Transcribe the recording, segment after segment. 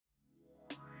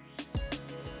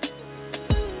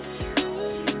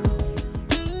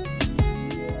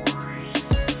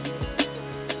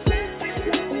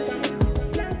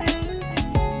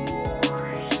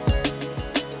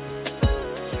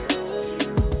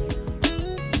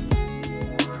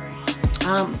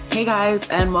Hey guys,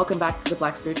 and welcome back to the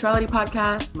Black Spirituality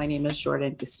Podcast. My name is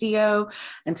Jordan Castillo,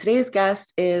 and today's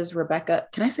guest is Rebecca.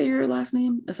 Can I say your last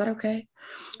name? Is that okay?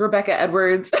 Rebecca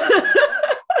Edwards.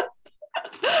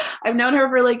 I've known her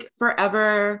for like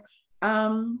forever.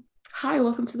 Hi,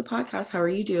 welcome to the podcast. How are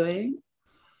you doing?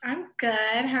 I'm good.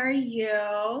 How are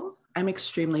you? I'm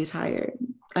extremely tired.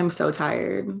 I'm so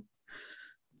tired.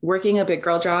 Working a big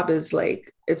girl job is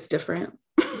like, it's different.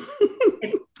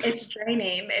 It's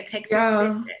draining. It takes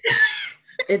Yeah,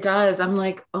 it does. I'm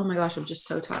like, oh my gosh, I'm just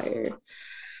so tired.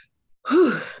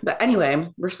 But anyway,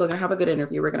 we're still gonna have a good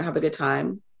interview. We're gonna have a good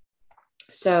time.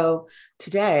 So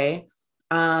today,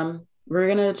 we're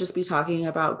gonna just be talking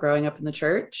about growing up in the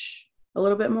church a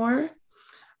little bit more.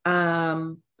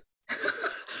 Um,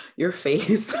 your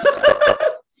face.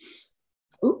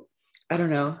 Ooh, I don't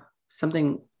know.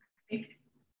 Something.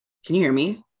 Can you hear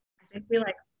me? I think we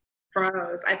like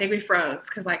froze. I think we froze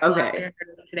because like the last thing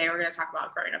today we're gonna talk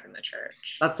about growing up in the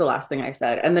church. That's the last thing I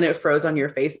said. And then it froze on your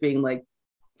face being like,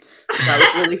 that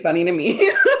was really funny to me.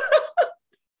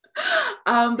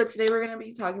 But today we're going to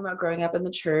be talking about growing up in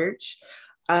the church.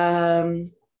 I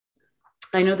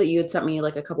know that you had sent me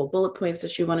like a couple bullet points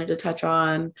that you wanted to touch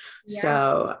on. Yeah.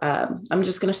 So I'm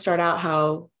just going to start out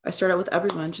how I start out with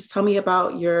everyone. Just tell me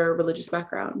about your religious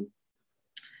background.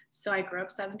 So I grew up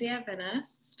Seventh-day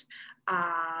Adventist.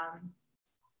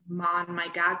 On my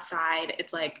dad's side,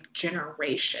 it's like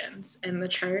generations in the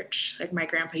church. Like my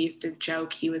grandpa used to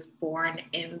joke he was born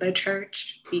in the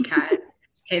church because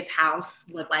his house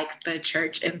was like the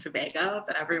church in Tobago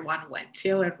that everyone went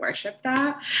to and worshiped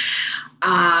at.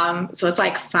 So it's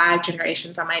like 5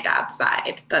 generations on my dad's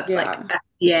side. That's like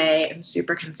FDA and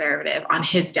super conservative on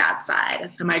his dad's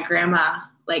side. And my grandma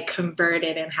like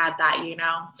converted and had that,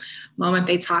 moment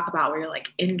they talk about where you're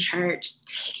like in church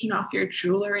taking off your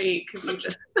jewelry because you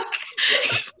just like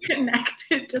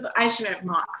connected to I shouldn't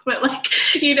mock, but like,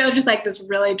 just like this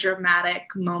really dramatic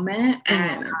moment.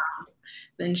 And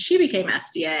then she became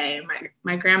SDA, and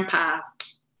my grandpa,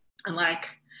 and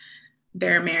like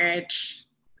their marriage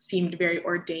seemed very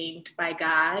ordained by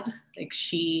God. Like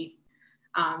she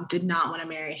did not want to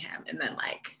marry him. And then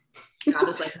like, God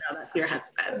was like, no, that's your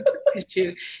husband.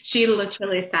 She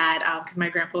literally said, because my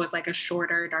grandpa was like a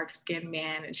shorter, dark-skinned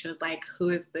man, and she was like, who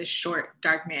is this short,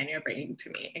 dark man you're bringing to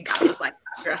me? And God was like,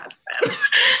 that's your husband.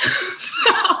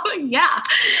 So, yeah.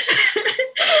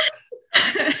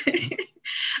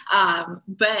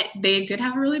 But they did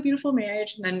have a really beautiful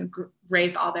marriage and then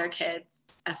raised all their kids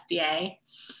SDA.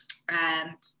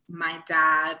 And my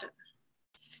dad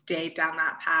stayed down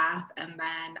that path and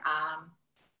then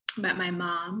met my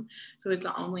mom, who is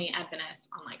the only Adventist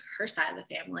on like her side of the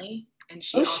family. And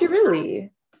she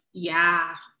really?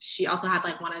 Yeah. She also had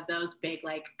like one of those big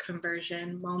like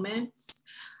conversion moments,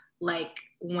 like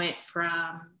went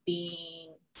from being,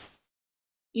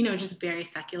 just very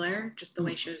secular, just the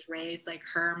way she was raised. Like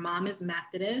her mom is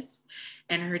Methodist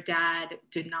and her dad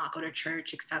did not go to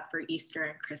church except for Easter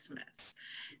and Christmas.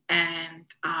 And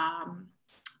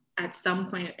at some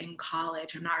point in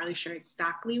college, I'm not really sure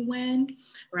exactly when,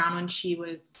 around when she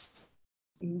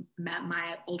met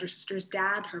my older sister's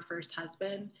dad, her first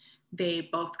husband, they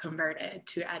both converted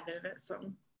to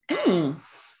Adventism. And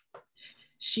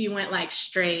she went like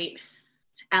straight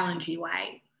Ellen G.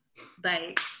 White.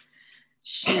 Like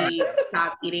she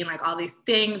stopped eating like all these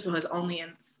things, was only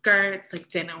in skirts, like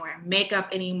didn't wear makeup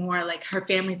anymore. Like her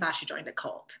family thought she joined a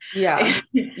cult. Yeah.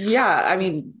 Yeah. I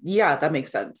mean, yeah, that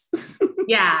makes sense.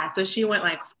 Yeah. So she went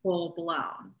like full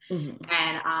blown.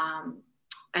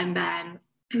 And then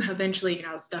eventually,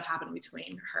 stuff happened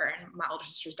between her and my older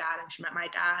sister's dad, and she met my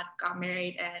dad, got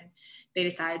married, and they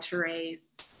decided to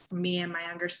raise me and my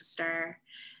younger sister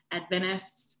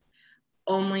Adventists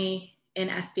only in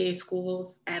SDA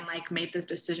schools, and like made this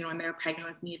decision when they were pregnant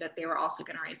with me that they were also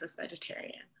going to raise us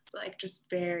vegetarian. So like just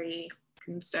very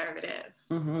conservative.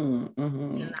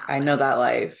 I know that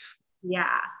life.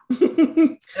 Yeah.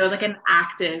 It was like an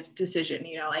active decision,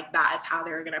 like that is how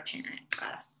they were going to parent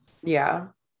us. Yeah.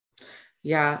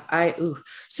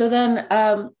 So then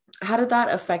how did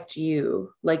that affect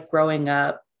you, like growing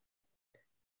up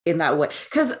in that way?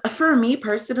 Because for me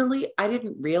personally, I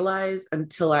didn't realize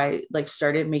until I like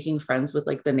started making friends with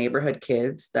like the neighborhood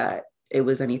kids that it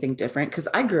was anything different, because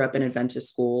I grew up in Adventist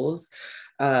schools.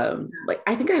 Like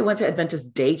I think I went to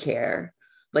Adventist daycare,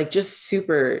 like just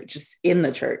in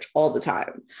the church all the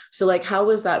time. So like, how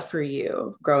was that for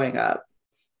you growing up?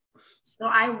 So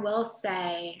I will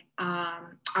say, I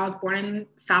was born in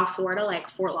South Florida, like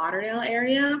Fort Lauderdale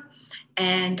area.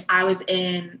 And I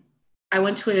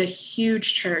went to a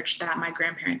huge church that my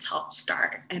grandparents helped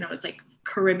start. And it was like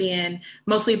Caribbean,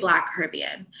 mostly Black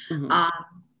Caribbean.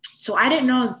 So I didn't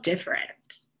know it was different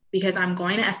because I'm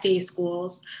going to SDA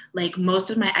schools. Like most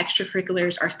of my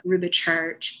extracurriculars are through the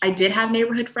church. I did have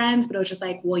neighborhood friends, but it was just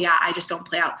like, well, yeah, I just don't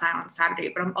play outside on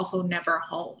Saturday, but I'm also never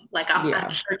home. Like I'm at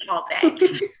church all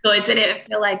day. So it didn't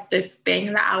feel like this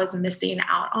thing that I was missing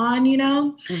out on, you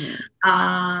know?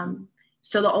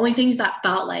 So the only things that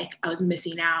felt like I was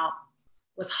missing out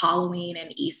was Halloween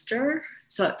and Easter.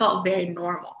 So it felt very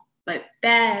normal. But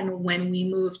then when we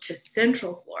moved to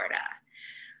Central Florida,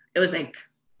 it was like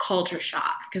culture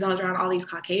shock because I was around all these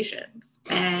Caucasians,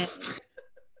 and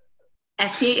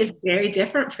SDA is very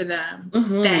different for them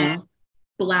than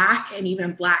Black and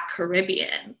even Black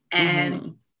Caribbean.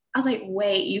 And I was like,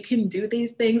 wait, you can do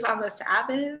these things on the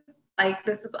Sabbath? Like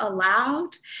this is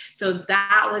allowed? So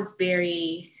that was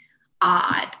very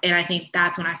odd. And I think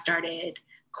that's when I started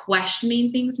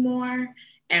questioning things more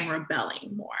and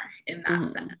rebelling more in that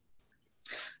sense.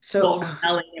 So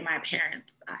rebelling in my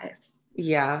parents' eyes.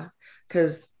 Yeah,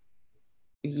 because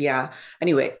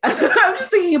anyway, I'm just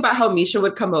thinking about how Misha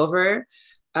would come over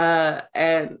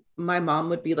and my mom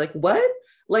would be like, what?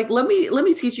 Like, let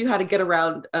me teach you how to get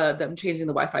around them changing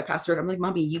the Wi-Fi password. I'm like,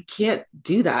 Mommy, you can't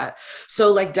do that.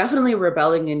 So like definitely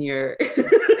rebelling in your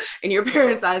in your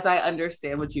parents' eyes. I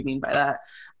understand what you mean by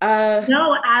that.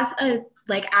 No, as a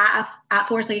like at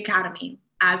Forest Lake Academy,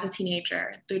 as a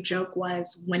teenager, the joke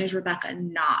was, when is Rebecca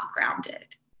not grounded?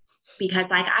 Because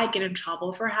like I'd get in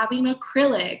trouble for having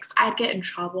acrylics. I'd get in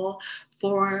trouble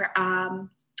for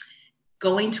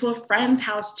going to a friend's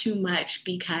house too much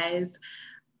because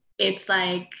it's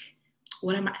like,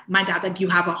 my dad's like, you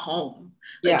have a home.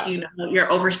 Like, you know,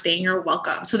 you're overstaying your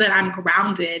welcome. So then I'm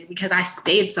grounded because I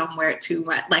stayed somewhere too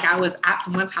much. Like I was at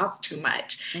someone's house too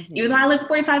much. Even though I live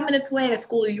 45 minutes away to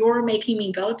school you're making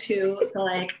me go to. So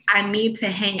like I need to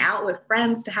hang out with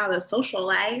friends to have a social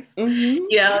life,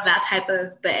 you know, that type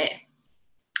of bit.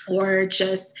 Or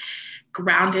just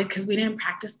grounded because we didn't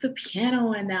practice the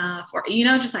piano enough, or, you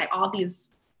know, just like all these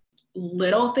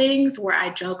little things where I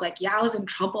joke like, yeah, I was in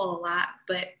trouble a lot,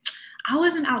 but I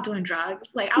wasn't out doing drugs.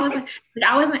 Like I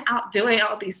wasn't out doing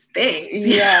all these things.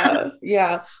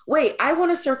 Yeah. Wait, I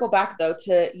want to circle back though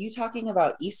to you talking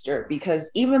about Easter, because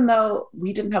even though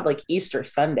we didn't have like Easter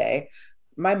Sunday,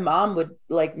 my mom would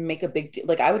like make a big deal.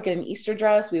 Like I would get an Easter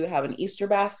dress, we would have an Easter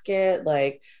basket,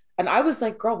 like, and I was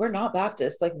like, girl, we're not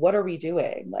Baptist. Like, what are we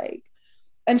doing? Like,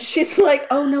 and she's like,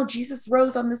 oh no, Jesus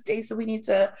rose on this day. So we need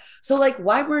to, so like,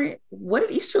 what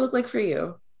did Easter look like for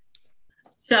you?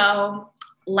 So,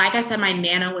 like I said, my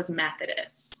Nana was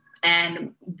Methodist,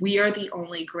 and we are the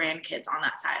only grandkids on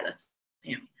that side of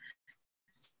the family.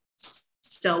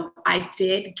 So I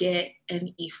did get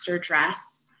an Easter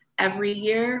dress every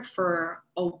year for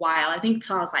a while, I think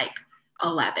till I was like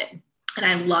 11. And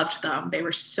I loved them. They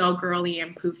were so girly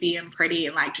and poofy and pretty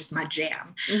and like just my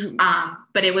jam.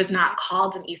 But it was not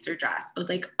called an Easter dress. It was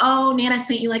like, oh, Nana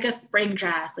sent you like a spring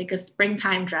dress, like a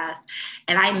springtime dress.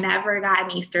 And I never got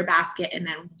an Easter basket. And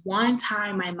then one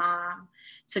time my mom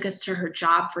took us to her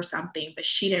job for something, but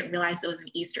she didn't realize it was an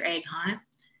Easter egg hunt.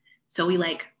 So we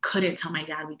like couldn't tell my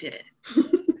dad we did it.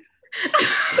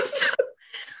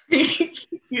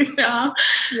 You know?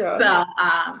 Yeah. So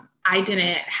I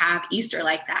didn't have Easter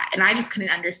like that. And I just couldn't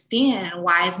understand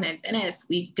why, as an Adventist,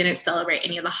 we didn't celebrate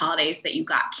any of the holidays that you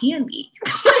got candy.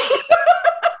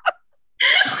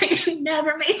 Like, it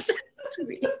never made sense to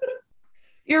me.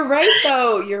 You're right,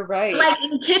 though. You're right. Like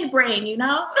in kid brain, you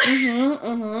know?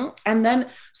 And then,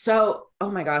 so, oh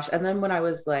my gosh. And then when I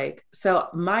was like, so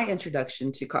my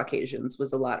introduction to Caucasians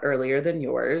was a lot earlier than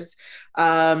yours.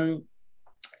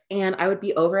 And I would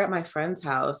be over at my friend's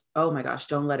house. Oh my gosh,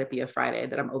 don't let it be a Friday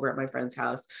that I'm over at my friend's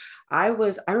house. I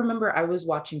remember I was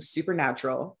watching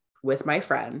Supernatural with my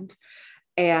friend.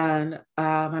 And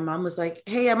my mom was like,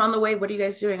 hey, I'm on the way. What are you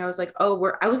guys doing? I was like,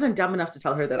 oh, I wasn't dumb enough to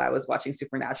tell her that I was watching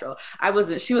Supernatural.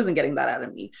 She wasn't getting that out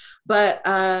of me. But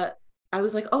I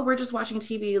was like, oh, we're just watching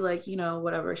TV, like, you know,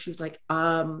 whatever. She was like,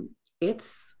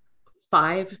 it's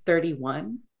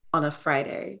 5:31 on a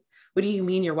Friday. What do you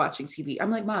mean you're watching TV?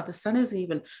 I'm like, Ma, the sun isn't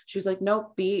even. She was like,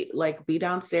 nope, be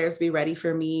downstairs, be ready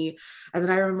for me. And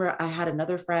then I remember I had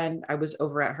another friend. I was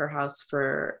over at her house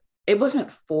it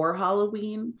wasn't for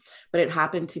Halloween, but it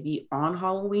happened to be on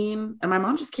Halloween. And my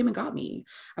mom just came and got me.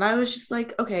 And I was just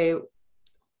like, okay,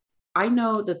 I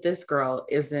know that this girl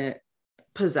isn't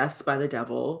possessed by the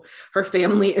devil. Her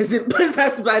family isn't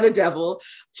possessed by the devil.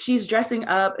 She's dressing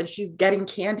up and she's getting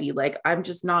candy. Like, I'm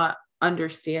just not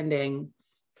understanding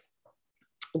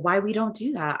why we don't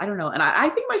do that. I don't know. And I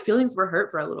think my feelings were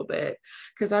hurt for a little bit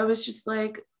because I was just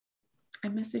like,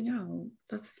 I'm missing out.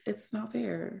 It's not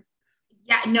fair.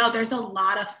 Yeah, no, there's a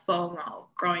lot of FOMO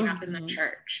growing up in the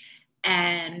church.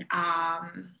 And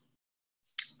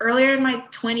earlier in my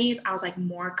 20s, I was like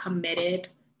more committed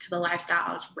to the lifestyle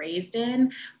I was raised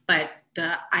in. But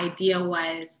the idea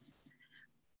was,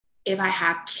 if I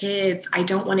have kids, I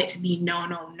don't want it to be no,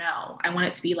 no, no. I want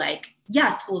it to be like,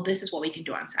 yes, well, this is what we can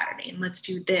do on Saturday, and let's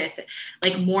do this.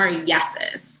 Like more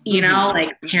yeses, you know,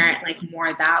 like parent, like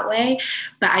more that way.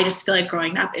 But I just feel like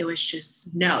growing up, it was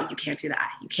just, no, you can't do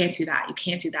that. You can't do that. You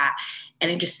can't do that. And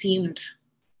it just seemed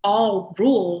all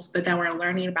rules, but then we're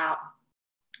learning about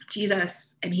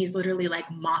Jesus, and he's literally like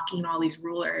mocking all these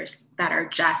rulers that are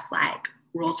just like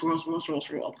rules, rules, rules, rules,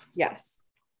 rules. Yes.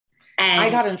 And I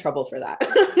got in trouble for that.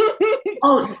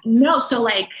 oh no. So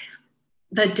like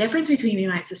the difference between me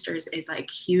and my sisters is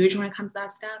like huge when it comes to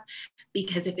that stuff,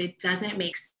 because if it doesn't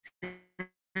make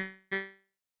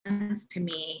sense to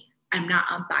me, I'm not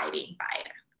abiding by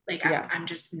it. Like I'm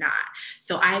just not.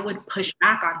 So I would push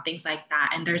back on things like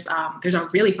that. And there's a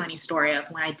really funny story of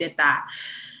when I did that.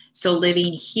 So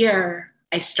living here,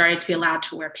 I started to be allowed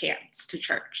to wear pants to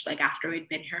church, like after we'd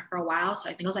been here for a while. So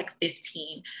I think I was like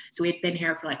 15. So we'd been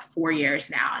here for like 4 years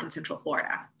now in Central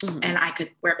Florida. And I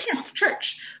could wear pants to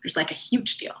church, which is like a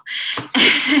huge deal.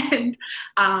 And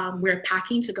we were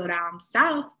packing to go down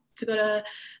south to go to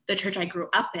the church I grew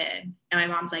up in. And my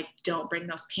mom's like, don't bring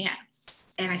those pants.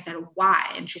 And I said,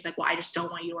 why? And she's like, well, I just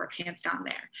don't want you to wear pants down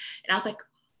there. And I was like,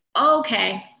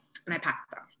 okay. And I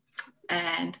packed them.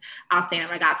 And I was staying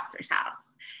at my god sister's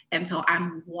house. And so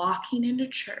I'm walking into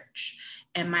church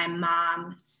and my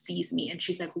mom sees me and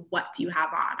she's like, what do you have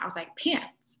on? I was like,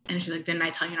 pants. And she's like, didn't I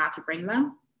tell you not to bring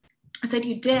them? I said,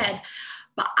 you did.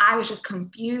 But I was just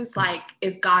confused. Like,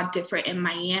 is God different in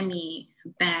Miami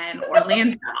than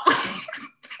Orlando?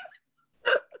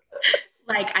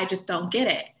 Like, I just don't get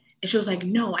it. And she was like,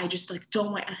 no, I just like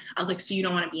don't want. I was like, so you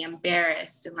don't want to be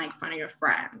embarrassed in like front of your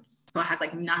friends. So it has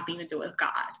like nothing to do with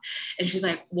God. And she's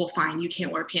like, well, fine, you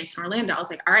can't wear pants in Orlando. I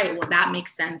was like, all right, well, that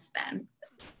makes sense then.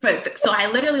 But so I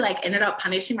literally like ended up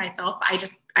punishing myself.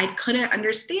 I couldn't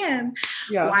understand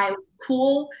why it was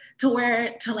cool to wear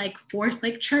it to like Forest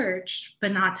Lake Church,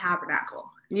 but not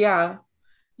Tabernacle. Yeah.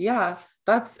 Yeah.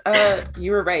 That's,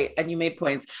 you were right. And you made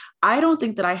points. I don't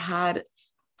think that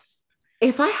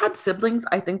if I had siblings,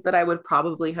 I think that I would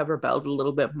probably have rebelled a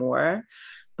little bit more,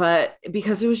 but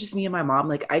because it was just me and my mom,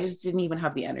 like I just didn't even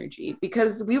have the energy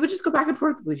because we would just go back and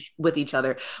forth with each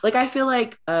other. Like, I feel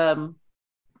like,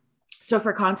 so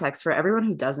for context, for everyone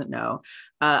who doesn't know,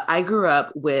 I grew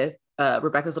up with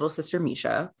Rebecca's little sister,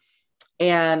 Misha.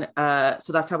 And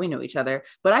so that's how we know each other.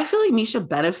 But I feel like Misha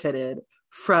benefited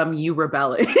from you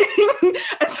rebelling.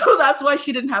 And so that's why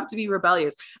she didn't have to be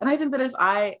rebellious. And I think that if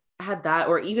I had that,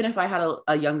 or even if I had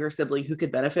a younger sibling who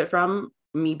could benefit from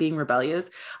me being rebellious,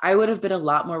 I would have been a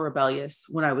lot more rebellious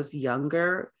when I was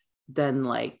younger than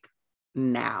like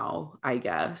now, I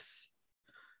guess.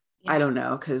 I don't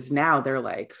know. Cause now they're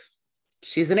like,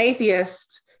 she's an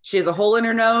atheist. She has a hole in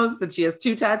her nose and she has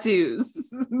 2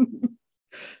 tattoos.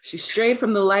 She strayed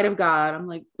from the light of God. I'm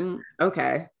like,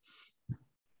 okay.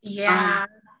 Yeah.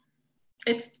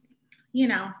 It's,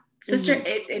 sister,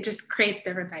 it just creates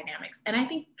different dynamics. And I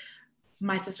think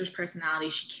my sister's personality,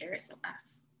 she cares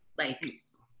less. Like,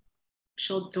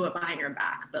 she'll do it behind your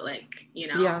back, but like,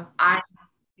 I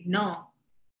know.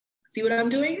 See what I'm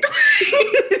doing?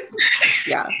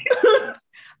 Yeah,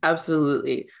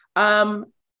 absolutely.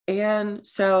 And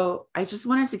so I just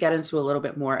wanted to get into a little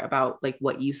bit more about like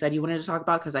what you said you wanted to talk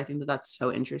about, because I think that that's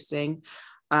so interesting.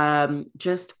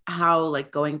 Just how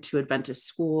like going to Adventist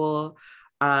school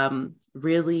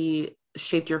really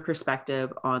shaped your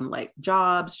perspective on like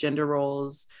jobs, gender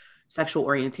roles, sexual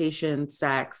orientation,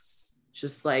 sex,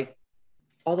 just like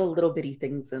all the little bitty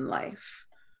things in life.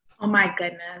 Oh my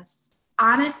goodness.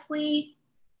 Honestly,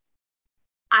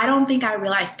 I don't think I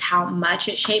realized how much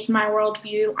it shaped my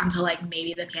worldview until like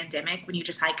maybe the pandemic, when you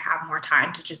just like have more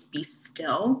time to just be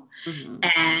still.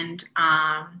 And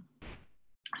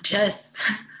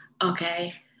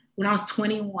okay, when I was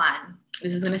 21,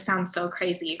 this is going to sound so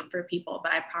crazy for people,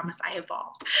 but I promise I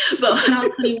evolved. But when I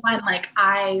was 21, like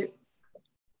I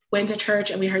went to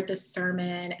church and we heard this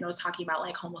sermon and it was talking about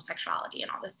like homosexuality and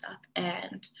all this stuff.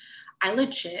 And I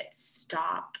legit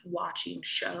stopped watching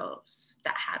shows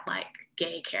that had like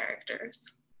gay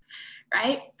characters,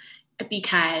 right?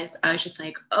 Because I was just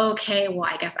like, okay, well,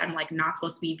 I guess I'm like not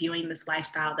supposed to be viewing this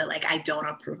lifestyle that like I don't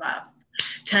approve of.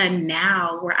 To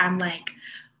now where I'm like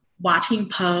watching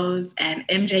Pose and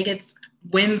MJ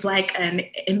wins like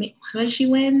what did she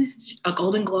win? A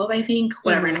Golden Globe, I think,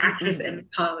 whatever, an actress in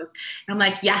Pose. And I'm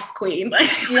like, yes, queen. Like,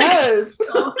 yes.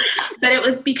 But it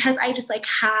was because I just like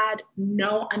had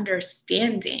no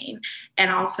understanding.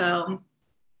 And also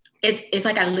it's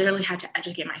like I literally had to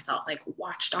educate myself, like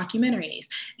watch documentaries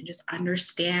and just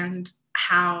understand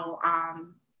how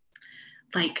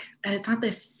like that it's not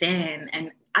this sin,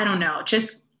 and I don't know,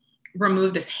 just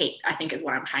remove this hate, I think is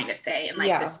what I'm trying to say, and like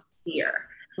Yeah. this fear,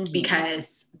 Mm-hmm.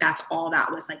 because that's all that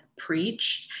was like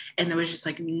preached, and there was just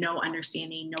like no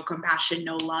understanding, no compassion,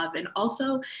 no love. And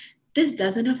also, this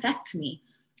doesn't affect me.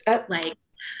 Like,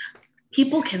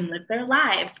 people can live their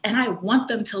lives, and I want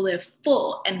them to live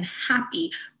full and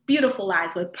happy, beautiful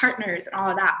lives with partners and all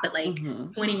of that. But like,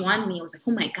 21 me was like,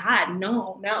 oh my God,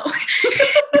 no.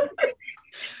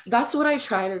 That's what I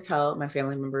try to tell my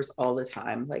family members all the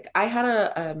time. Like I had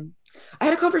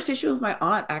a conversation with my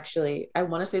aunt, actually. I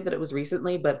want to say that it was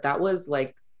recently, but that was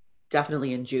like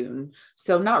definitely in June.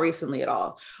 So not recently at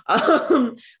all.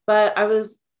 But I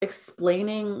was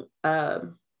explaining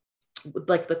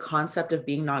like the concept of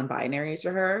being non-binary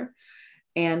to her.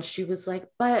 And she was like,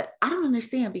 but I don't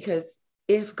understand, because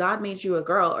if God made you a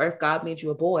girl or if God made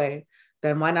you a boy,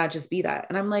 then why not just be that?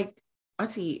 And I'm like,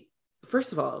 Auntie,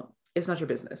 first of all, it's not your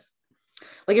business.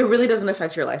 Like, it really doesn't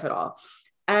affect your life at all.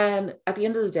 And at the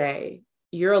end of the day,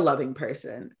 you're a loving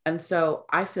person. And so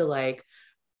I feel like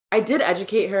I did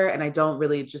educate her, and I don't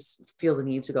really just feel the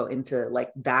need to go into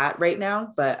like that right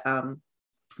now. But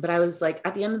I was like,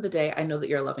 at the end of the day, I know that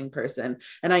you're a loving person,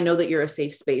 and I know that you're a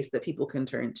safe space that people can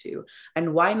turn to.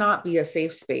 And why not be a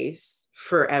safe space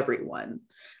for everyone?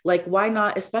 Like, why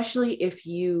not, especially if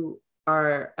you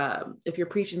are, if you're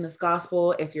preaching this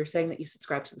gospel, if you're saying that you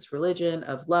subscribe to this religion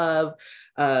of love,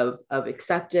 of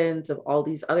acceptance, of all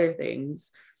these other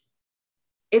things,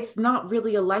 it's not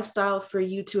really a lifestyle for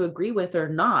you to agree with or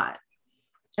not.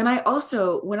 And I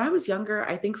also, when I was younger,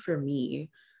 I think for me,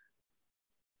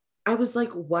 I was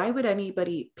like, why would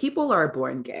anybody, people are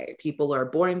born gay, people are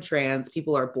born trans,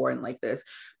 people are born like this,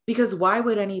 because why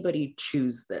would anybody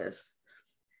choose this?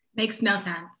 Makes no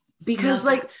sense. Because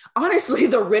like, honestly,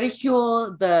 the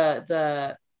ridicule,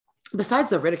 besides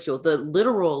the ridicule, the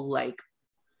literal like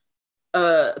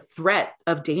threat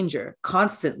of danger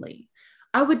constantly,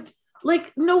 I would,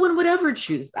 like, no one would ever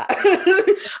choose that.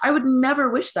 I would never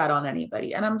wish that on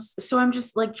anybody. And I'm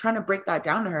just like trying to break that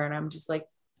down to her. And I'm just like,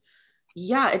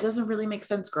 yeah, it doesn't really make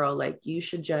sense, girl. Like, you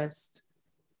should just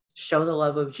show the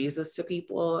love of Jesus to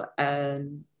people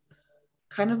and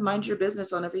kind of mind your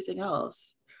business on everything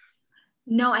else.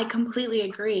 No, I completely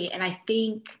agree. And I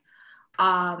think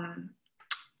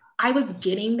I was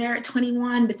getting there at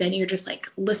 21, but then you're just like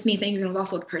listening to things. And it was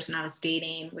also the person I was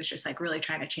dating was just like really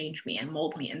trying to change me and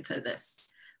mold me into this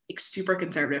like super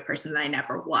conservative person that I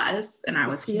never was. And I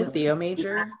Was was he a Theo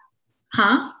major?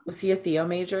 Huh? Was he a Theo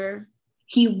major?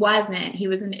 He wasn't. He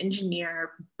was an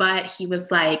engineer, but he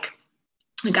was like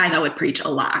a guy that would preach a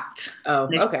lot. Oh,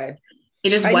 okay. It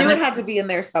just I wasn't. knew it had to be in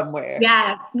there somewhere.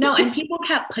 Yes. No, and people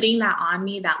kept putting that on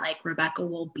me that like Rebecca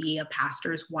will be a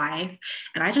pastor's wife.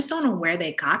 And I just don't know where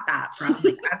they got that from.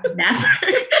 Like, I've never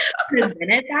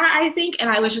presented that, I think. And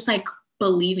I was just like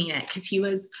believing it because he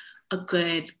was a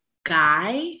good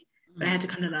guy. But I had to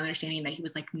come to the understanding that he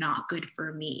was like not good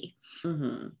for me.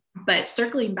 Mm-hmm. But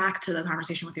circling back to the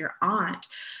conversation with your aunt,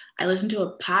 I listened to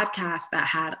a podcast that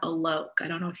had Alok. I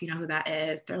don't know if you know who that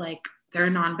is. They're a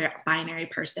non-binary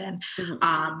person.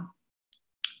 Mm-hmm.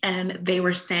 And they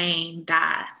were saying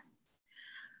that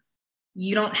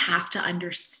you don't have to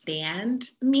understand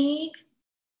me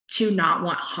to not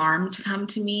want harm to come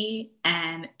to me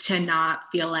and to not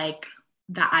feel like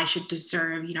that I should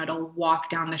deserve, to walk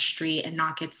down the street and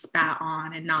not get spat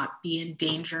on and not be in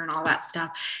danger and all that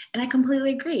stuff. And I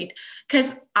completely agreed.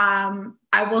 Because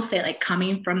I will say, like,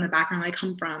 coming from the background I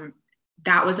come from,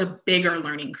 that was a bigger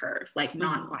learning curve, like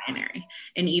non-binary.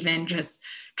 And even just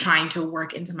trying to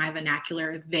work into my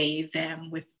vernacular, they,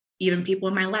 them, with even people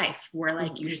in my life where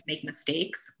like you just make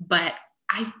mistakes. But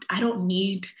I don't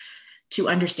need to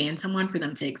understand someone for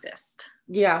them to exist.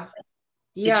 Yeah.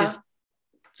 It just,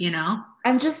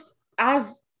 And just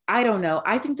as, I don't know,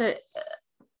 I think that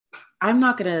I'm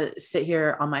not going to sit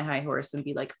here on my high horse and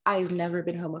be like, I've never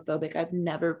been homophobic. I've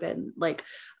never been like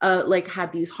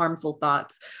had these harmful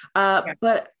thoughts.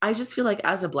 But I just feel like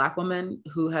as a Black woman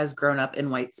who has grown up in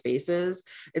white spaces,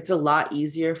 it's a lot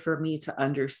easier for me to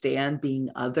understand being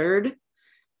othered,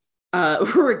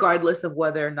 regardless of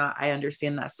whether or not I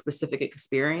understand that specific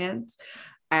experience.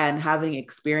 And having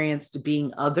experienced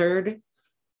being othered,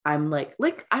 I'm like,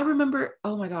 I remember,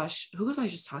 oh my gosh, who was I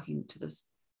just talking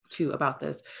to about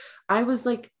this? I was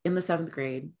like in the 7th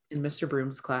grade in Mr.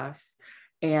 Broom's class,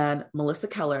 and Melissa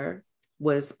Keller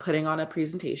was putting on a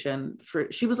presentation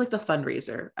she was like the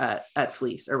fundraiser at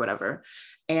Fleece or whatever.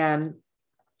 And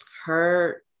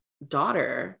her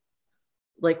daughter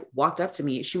like walked up to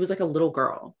me. She was like a little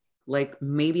girl, like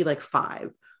maybe like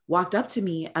 5, walked up to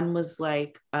me and was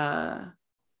like, are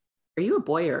you a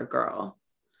boy or a girl?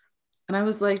 And I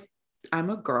was like, I'm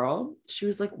a girl. She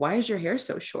was like, why is your hair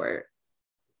so short?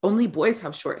 Only boys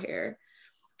have short hair.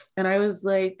 And I was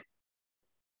like,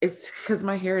 it's because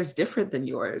my hair is different than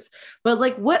yours. But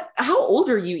like, how old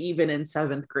are you even in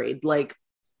 7th grade? Like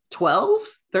 12,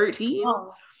 13?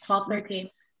 Oh, 12, 13.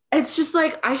 It's just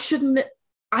like, I shouldn't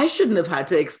have had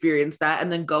to experience that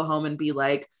and then go home and be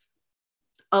like,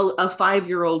 a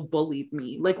 5-year-old bullied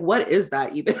me. Like, what is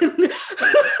that even?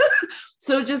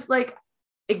 So just like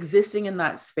existing in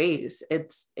that space,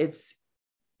 it's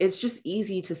just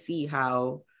easy to see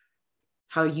how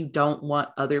you don't want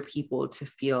other people to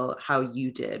feel how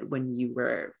you did when you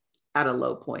were at a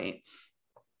low point,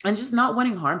 and just not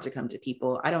wanting harm to come to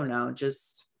people. I don't know,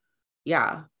 just,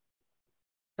 yeah,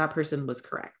 that person was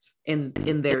correct in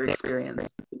their experience.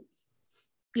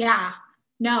 Yeah,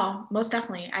 no, most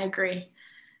definitely. I agree.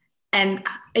 And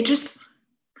that's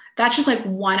just like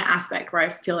one aspect where I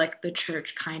feel like the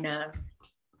church kind of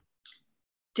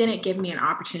didn't give me an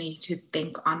opportunity to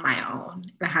think on my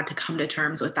own. I had to come to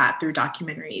terms with that through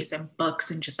documentaries and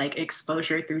books and just like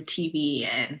exposure through TV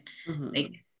and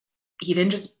like even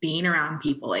just being around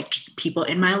people, like just people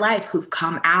in my life who've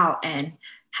come out and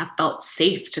have felt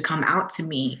safe to come out to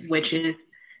me, which is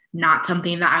not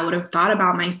something that I would have thought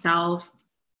about myself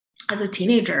as a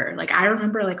teenager. Like I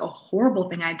remember like a horrible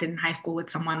thing I did in high school with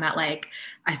someone that like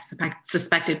I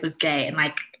suspected was gay, and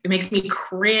like it makes me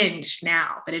cringe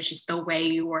now, but it's just the way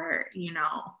you were,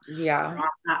 Yeah,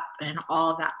 brought up and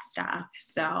all that stuff.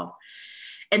 So,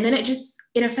 and then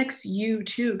it affects you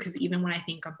too, because even when I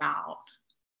think about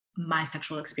my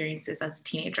sexual experiences as a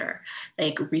teenager,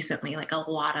 like recently, like a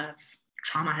lot of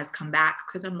trauma has come back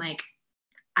because I'm like,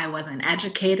 I wasn't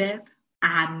educated. I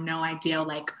had no idea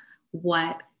like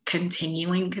what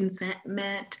continuing consent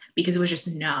meant, because it was just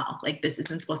no, like this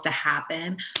isn't supposed to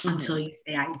happen until you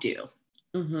say I do.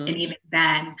 And even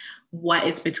then, what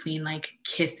is between like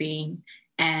kissing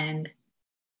and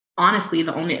honestly,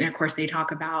 the only intercourse they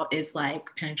talk about is like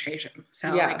penetration.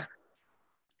 So yeah. like,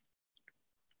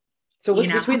 so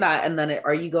what's between that and then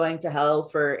are you going to hell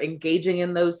for engaging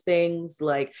in those things?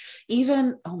 Like,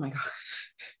 even, oh my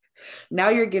gosh, now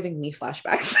you're giving me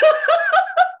flashbacks.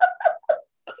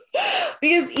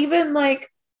 Because even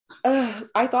like,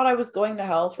 I thought I was going to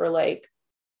hell for like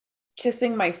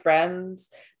kissing my friends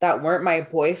that weren't my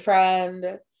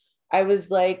boyfriend. I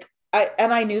was like,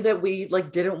 I knew that we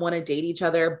like didn't want to date each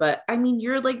other, but I mean,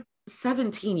 you're like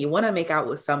 17, you want to make out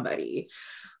with somebody.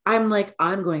 I'm like,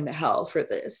 I'm going to hell for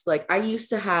this. Like, I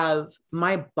used to have,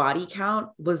 my body count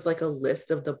was like a list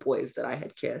of the boys that I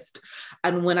had kissed.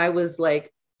 And when I was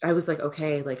like,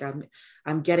 okay, like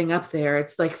I'm getting up there.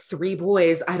 It's like 3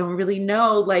 boys. I don't really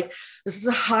know. Like, this is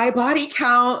a high body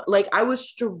count. Like, I was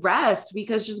stressed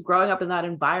because just growing up in that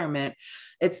environment,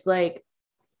 it's like,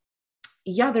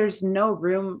 yeah, there's no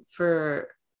room for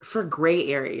gray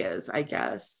areas, I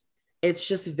guess. It's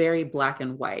just very black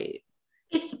and white.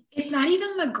 It's not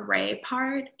even the gray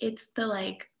part, it's the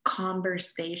like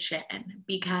conversation,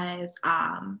 because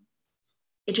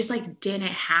it just like didn't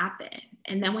happen.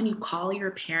 And then when you call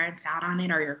your parents out on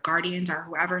it, or your guardians, or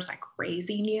whoever's like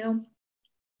raising you,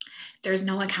 there's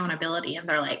no accountability. And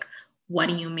they're like, what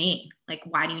do you mean? Like,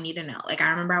 why do you need to know? Like, I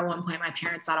remember at one point my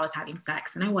parents thought I was having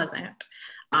sex and I wasn't.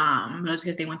 But it was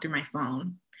because they went through my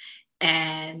phone.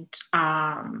 And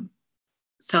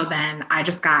so then I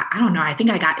just got, I don't know, I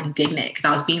think I got indignant because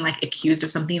I was being like accused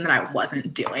of something that I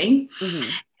wasn't doing.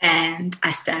 And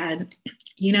I said,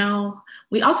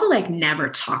 we also like never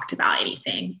talked about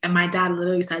anything. And my dad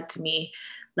literally said to me,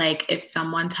 like, if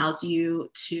someone tells you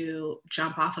to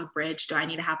jump off a bridge, do I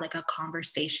need to have like a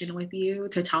conversation with you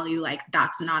to tell you like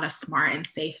that's not a smart and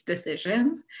safe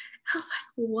decision? I was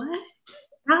like, what?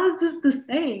 How is this the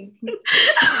same?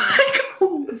 Like,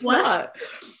 it's what? not.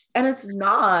 And it's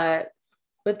not.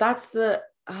 But that's the,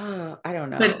 I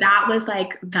don't know. But that was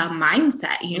like the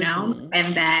mindset,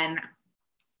 And then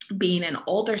being an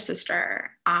older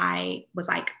sister, I was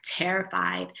like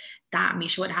terrified that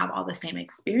Misha would have all the same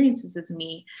experiences as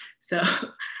me. So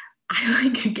I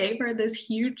like gave her this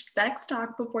huge sex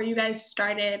talk before you guys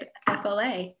started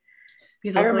FLA.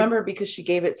 I remember because she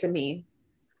gave it to me.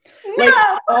 No! Like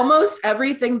almost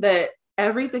everything that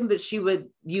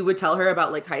you would tell her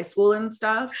about like high school and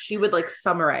stuff, she would like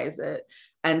summarize it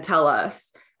and tell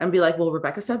us and be like, well,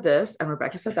 Rebecca said this and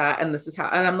Rebecca said that, and this is how,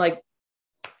 and I'm like,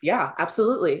 yeah,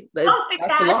 absolutely. That's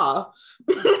the law.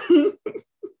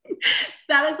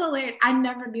 That is hilarious. I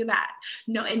never knew that.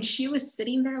 No, and she was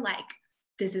sitting there like,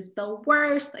 this is the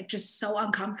worst, like just so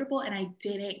uncomfortable. And I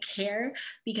didn't care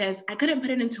because I couldn't put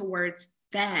it into words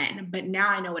then, but now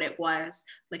I know what it was.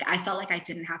 Like, I felt like I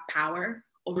didn't have power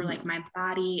over like my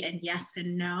body and yes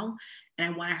and no.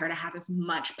 And I wanted her to have as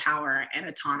much power and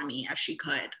autonomy as she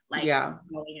could, like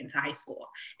going into high school.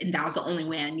 And that was the only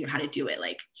way I knew how to do it.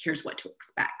 Like, here's what to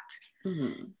expect,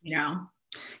 you know?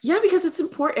 Yeah, because it's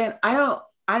important. I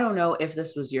don't know if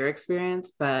this was your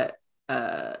experience, but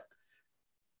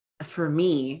for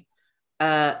me,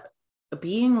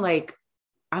 being like,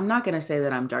 I'm not going to say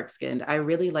that I'm dark skinned. I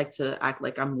really like to act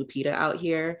like I'm Lupita out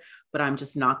here, but I'm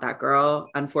just not that girl,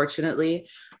 unfortunately.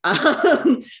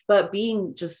 But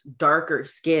being just darker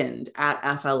skinned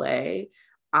at FLA,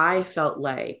 I felt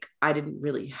like I didn't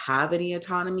really have any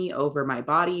autonomy over my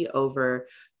body, over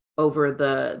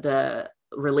the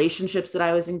relationships that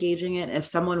I was engaging in. If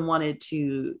someone wanted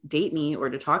to date me or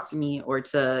to talk to me or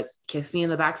to kiss me in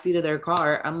the backseat of their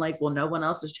car, I'm like, well, no one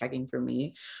else is checking for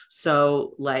me.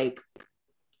 So like,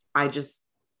 I just,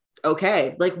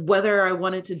 okay, like whether I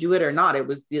wanted to do it or not, it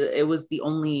was the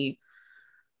only,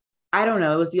 I don't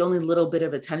know, it was the only little bit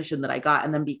of attention that I got.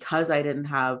 And then because I didn't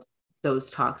have those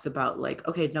talks about like,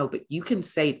 okay, no, but you can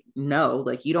say no,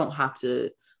 like you don't have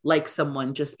to like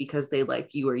someone just because they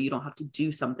like you, or you don't have to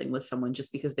do something with someone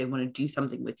just because they want to do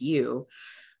something with you.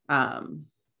 Yeah,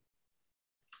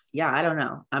 I don't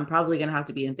know. I'm probably going to have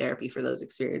to be in therapy for those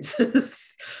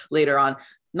experiences later on.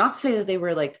 Not to say that they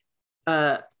were like,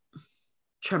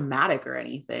 traumatic or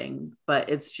anything,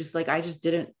 but it's just like I just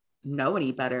didn't know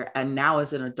any better, and now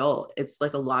as an adult it's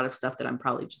like a lot of stuff that I'm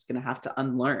probably just gonna have to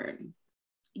unlearn.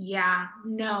 Yeah,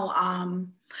 no,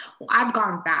 well, I've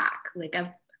gone back, like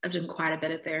I've done quite a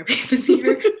bit of therapy this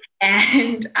year.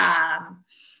 And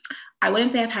I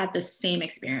wouldn't say I've had the same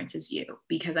experience as you,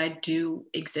 because I do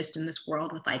exist in this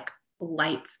world with like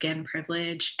light skin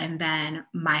privilege, and then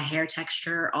my hair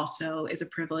texture also is a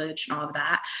privilege and all of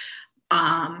that.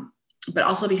 But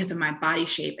also because of my body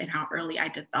shape and how early I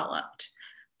developed.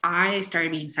 I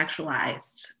started being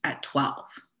sexualized at 12,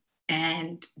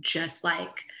 and just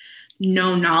like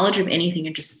no knowledge of anything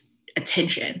and just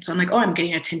attention. So I'm like, oh, I'm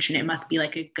getting attention. It must be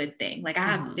like a good thing. Like I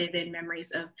have vivid memories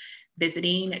of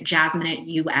visiting Jasmine at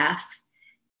UF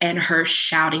and her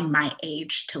shouting my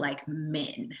age to like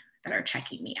men that are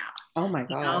checking me out. Oh my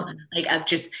God. You know? Like I've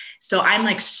just, so I'm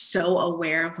like so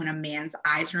aware of when a man's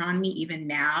eyes are on me, even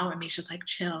now. And he's just like,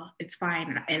 chill, it's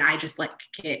fine. And I just like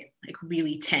get like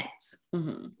really tense.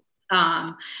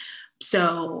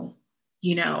 So,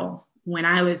 you know, when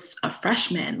I was a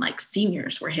freshman, like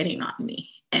seniors were hitting on me,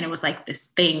 and it was like this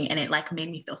thing, and it like made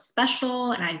me feel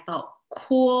special and I felt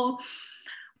cool.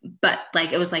 But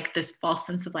like it was like this false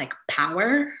sense of like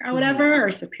power or whatever, or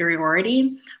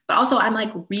superiority. But also I'm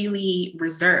like really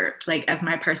reserved, like as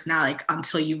my personality, like,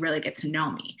 until you really get to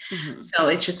know me. So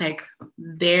it's just like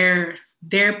they're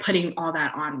putting all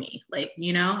that on me, like,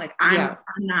 you know, like I'm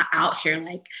not out here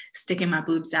like sticking my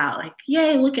boobs out like,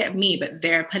 yay, look at me, but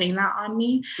they're putting that on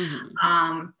me.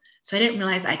 So I didn't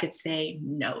realize I could say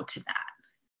no to that,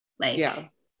 like,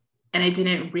 and I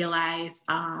didn't realize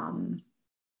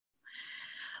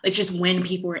like just when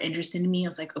people were interested in me, I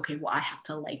was like, okay, well, I have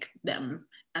to like them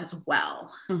as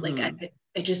well. Like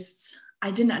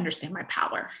I didn't understand my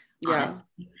power,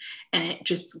 honestly. And it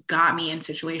just got me in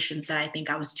situations that I think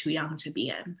I was too young to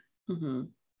be in,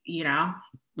 you know?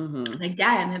 Like,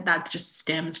 yeah, and that just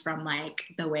stems from like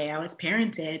the way I was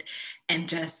parented, and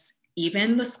just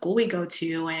even the school we go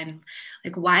to, and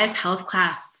like, why is health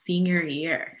class senior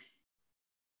year?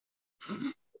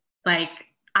 Like,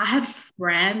 I had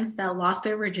friends that lost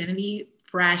their virginity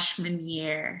freshman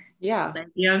year. Like,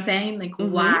 you know what I'm saying? Like,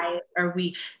 why are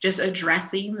we just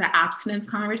addressing the abstinence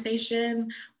conversation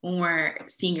when we're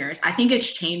seniors? I think it's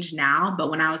changed now,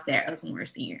 but when I was there, it was when we were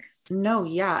seniors. No,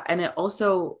 yeah. And it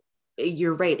also,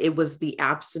 you're right, it was the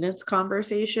abstinence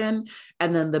conversation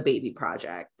and then the baby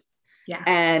project.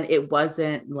 And it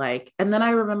wasn't like, and then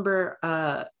I remember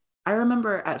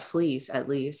at Fleece, at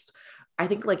least, I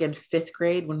think like in 5th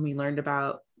grade when we learned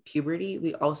about puberty,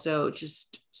 we also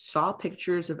just saw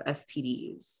pictures of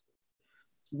STDs,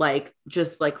 like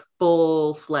just like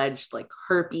full-fledged like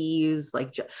herpes,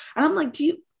 like, and I'm like,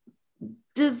 do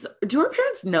our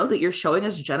parents know that you're showing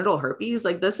us genital herpes?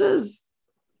 Like, this is,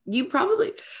 you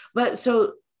probably, but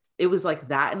so it was like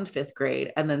that in 5th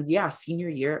grade. And then senior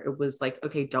year, it was like,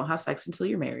 okay, don't have sex until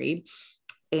you're married,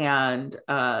 and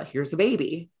here's a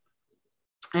baby.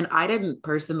 And I didn't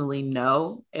personally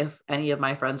know if any of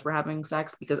my friends were having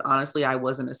sex, because honestly, I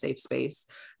wasn't a safe space.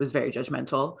 It was very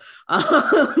judgmental.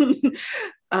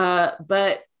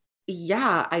 But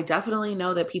yeah, I definitely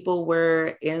know that people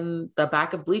were in the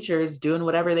back of bleachers doing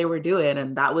whatever they were doing,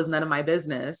 and that was none of my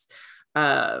business.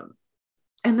 And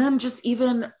then just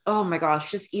even, oh my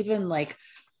gosh, just even like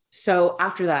So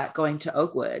after that, going to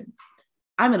Oakwood,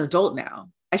 I'm an adult now.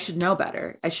 I should know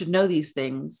better. I should know these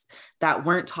things that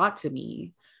weren't taught to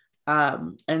me.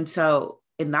 And so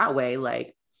in that way,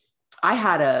 like I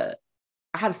had a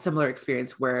similar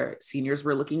experience where seniors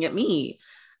were looking at me,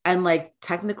 and like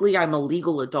technically I'm a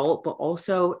legal adult, but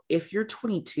also if you're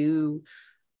 22,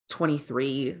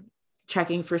 23,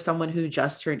 checking for someone who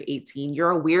just turned 18,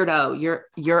 you're a weirdo.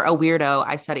 You're a weirdo.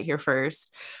 I said it here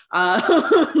first.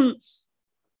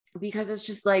 Because it's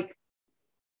just like,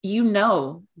 you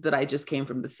know that I just came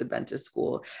from this Adventist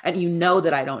school, and you know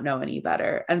that I don't know any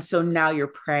better. And so now you're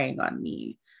preying on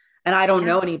me, and I don't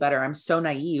know any better. I'm so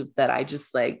naive that I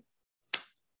just like,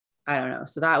 I don't know.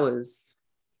 So that was.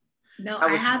 No,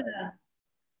 I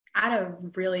had a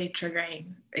really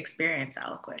triggering experience at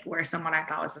Oakwood where someone I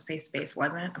thought was a safe space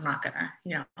wasn't. I'm not gonna,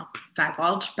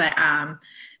 divulge, but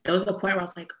there was a point where I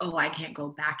was like, oh, I can't go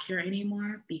back here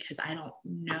anymore because I don't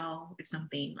know if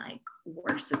something like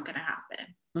worse is gonna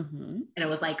happen. Mm-hmm. And it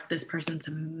was like this person's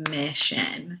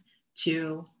mission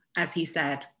to, as he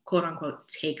said, quote unquote,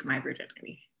 take my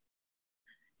virginity.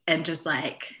 And just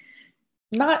like,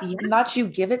 not you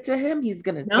give it to him, he's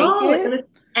gonna no, take it.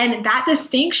 And that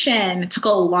distinction took a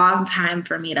long time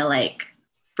for me to like,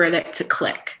 for that to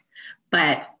click.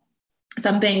 But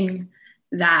something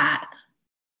that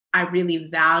I really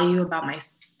value about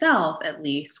myself, at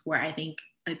least, where I think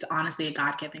it's honestly a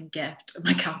God-given gift.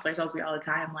 My counselor tells me all the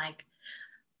time, like,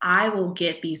 I will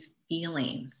get these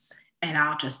feelings and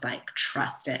I'll just like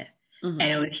trust it. Mm-hmm.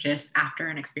 And it was just after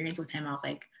an experience with him, I was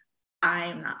like, I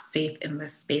am not safe in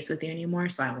this space with you anymore,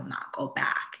 so I will not go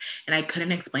back. And I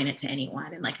couldn't explain it to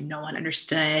anyone, and like no one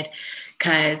understood,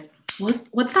 because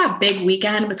what's that big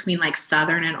weekend between like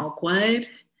Southern and Oakwood?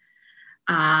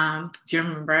 Do you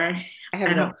remember?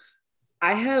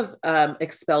 I have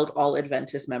expelled all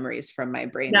Adventist memories from my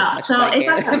brain as much so as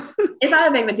I can. It's not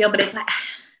a big of a deal, but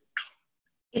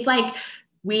it's like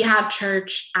we have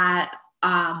church at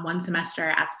one semester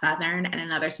at Southern and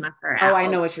another semester at I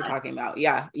know what you're talking about.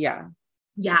 Yeah.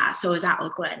 So it was at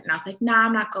Oakwood, and I was like, nah,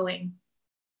 I'm not going.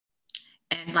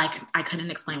 And like I couldn't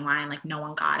explain why, and like no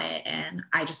one got it, and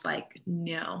I just like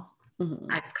knew. Mm-hmm.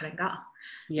 I just couldn't go.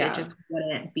 It just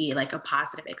wouldn't be like a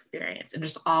positive experience, and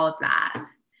just all of that,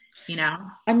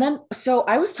 And then, so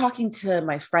I was talking to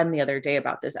my friend the other day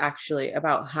about this, actually,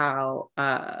 about how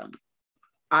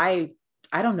I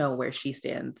don't know where she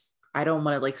stands. I don't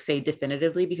want to like say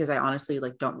definitively because I honestly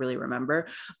like don't really remember,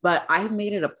 but I've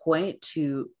made it a point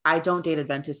I don't date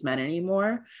Adventist men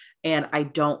anymore. And I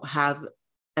don't have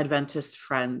Adventist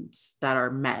friends that are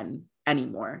men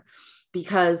anymore,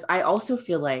 because I also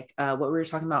feel like what we were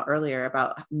talking about earlier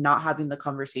about not having the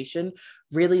conversation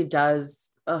really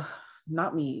does,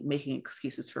 not me making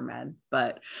excuses for men,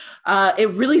 but it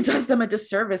really does them a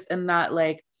disservice in that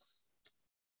like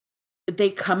they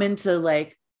come into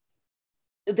like,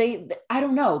 I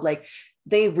don't know, like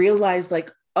they realize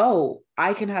like, oh,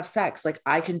 I can have sex, like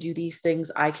I can do these things,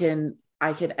 I can,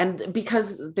 and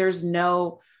because there's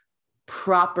no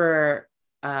proper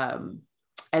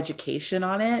education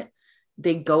on it,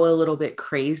 they go a little bit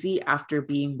crazy after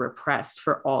being repressed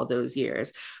for all those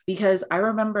years. Because I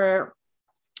remember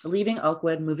leaving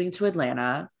Oakwood, moving to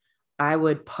Atlanta, I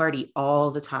would party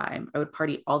all the time. I would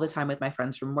party all the time with my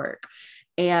friends from work,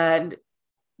 and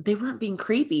they weren't being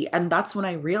creepy. And that's when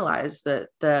I realized that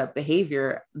the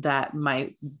behavior that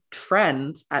my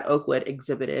friends at Oakwood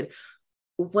exhibited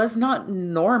was not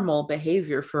normal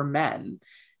behavior for men.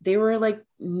 They were like,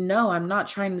 no, I'm not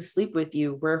trying to sleep with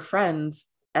you. We're friends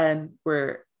and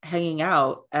we're hanging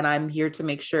out. And I'm here to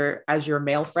make sure, as your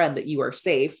male friend, that you are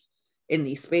safe in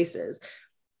these spaces.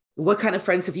 What kind of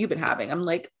friends have you been having? I'm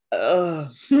like,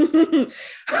 that's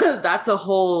a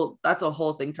whole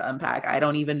thing to unpack. I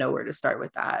don't even know where to start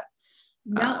with that.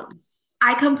 No,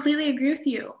 I completely agree with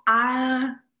you.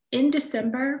 In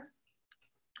December,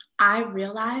 I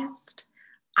realized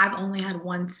I've only had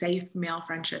one safe male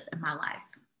friendship in my life.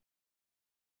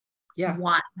 Yeah.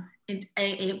 One. And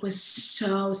it was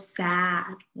so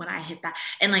sad when I hit that.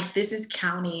 And like, this is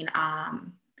counting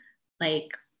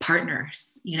like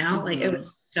partners, mm-hmm. Like it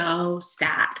was so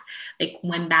sad. Like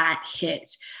when that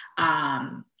hit,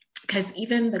 because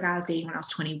even the guy I was dating when I was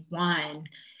 21,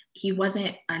 he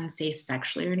wasn't unsafe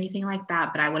sexually or anything like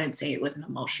that, but I wouldn't say it was an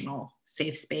emotional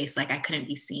safe space. Like I couldn't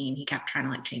be seen. He kept trying to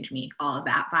like change me, all of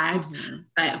that vibes. Mm-hmm.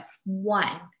 But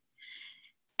one.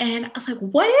 And I was like,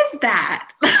 what is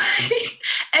that?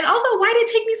 And also, why did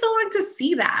it take me so long to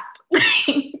see that?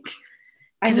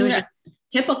 Because it was just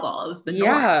typical. It was the norm.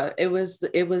 Yeah, it was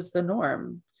the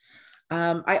norm.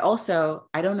 I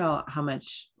don't know how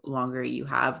much longer you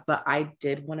have, but I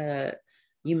did want to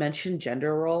you mentioned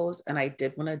gender roles, and I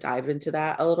did want to dive into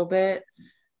that a little bit.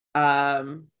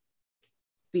 Um,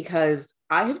 because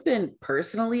I have been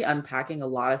personally unpacking a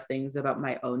lot of things about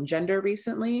my own gender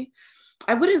recently.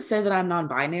 I wouldn't say that I'm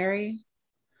non-binary,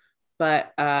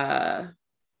 but I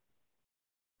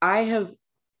have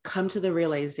come to the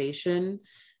realization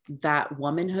that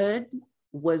womanhood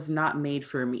was not made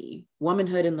for me.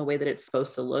 Womanhood in the way that it's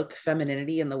supposed to look,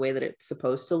 femininity in the way that it's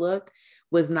supposed to look,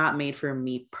 was not made for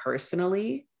me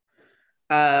personally.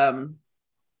 Um,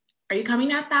 Are you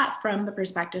coming at that from the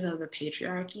perspective of the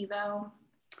patriarchy though?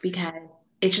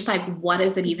 Because it's just like, what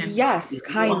does it even yes,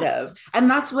 kind of. And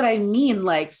that's what I mean.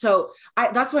 Like, so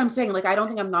that's what I'm saying. Like, I don't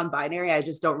think I'm non-binary. I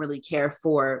just don't really care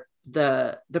for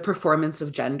the performance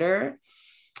of gender.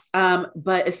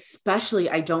 But especially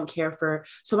I don't care for,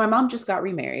 so my mom just got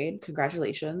remarried.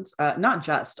 Congratulations. Not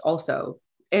just, also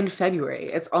in February.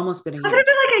 It's almost been a year.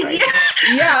 Like a year.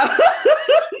 Yeah.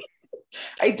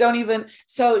 I don't even,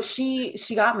 so she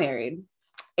got married,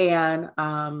 and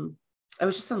I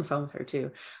was just on the phone with her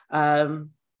too.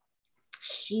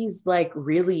 She's like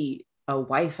really a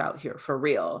wife out here for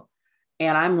real.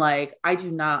 And I'm like, I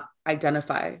do not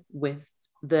identify with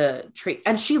the trait.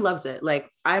 And she loves it. Like,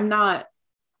 I'm not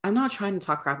trying to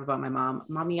talk crap about my mom.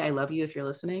 Mommy, I love you if you're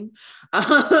listening.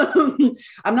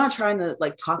 I'm not trying to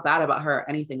like talk bad about her or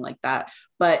anything like that.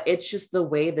 But it's just the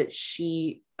way that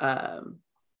she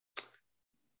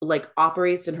like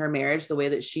operates in her marriage, the way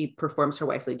that she performs her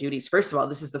wifely duties. First of all,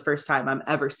 this is the first time I'm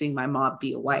ever seeing my mom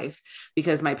be a wife,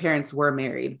 because my parents were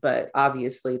married, but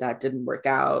obviously that didn't work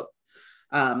out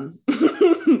um,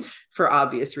 for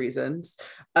obvious reasons.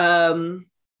 And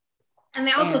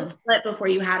they also split before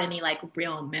you had any like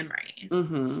real memories.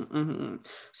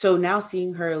 So now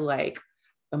seeing her like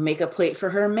make a plate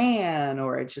for her man,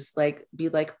 or just like be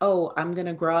like, oh, I'm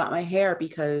gonna grow out my hair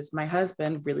because my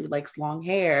husband really likes long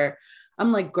hair.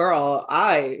 I'm like, girl,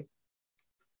 I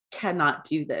cannot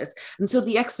do this. And so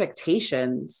the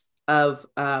expectations of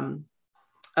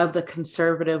the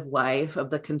conservative wife,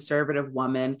 of the conservative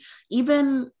woman,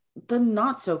 even the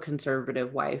not so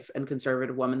conservative wife and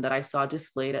conservative woman that I saw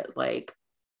displayed at like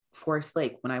Forest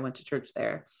Lake when I went to church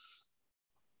there,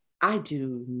 I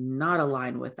do not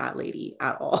align with that lady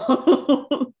at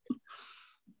all.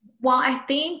 Well, I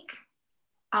think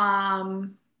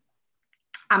I'm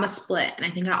a split, and I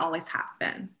think I always have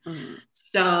been. Mm-hmm.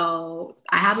 So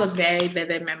I have a very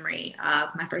vivid memory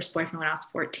of my first boyfriend when I was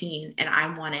 14, and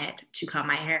I wanted to cut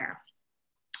my hair.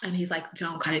 And he's like,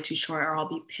 don't cut it too short or I'll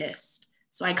be pissed.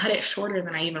 So I cut it shorter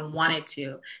than I even wanted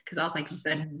to, because I was like,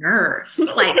 the nerve,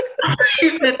 like,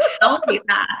 to tell me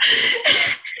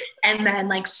that. And then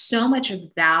like so much of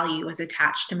value was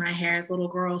attached to my hair as a little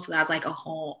girl. So that's like a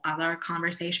whole other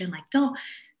conversation. Like, don't,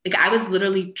 like, I was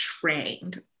literally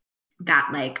trained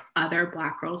that like other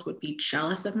Black girls would be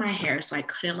jealous of my hair. So I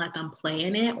couldn't let them play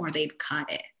in it, or they'd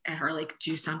cut it or like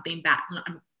do something bad.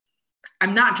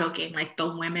 I'm not joking. Like,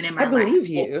 the women in my life, I believe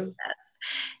you.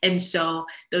 And so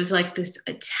there was like this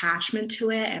attachment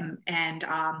to it. And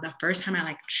the first time I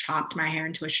like chopped my hair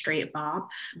into a straight bob,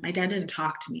 my dad didn't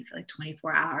talk to me for like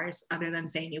 24 hours other than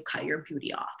saying, you cut your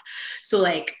beauty off. So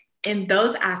like in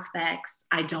those aspects,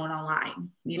 I don't align,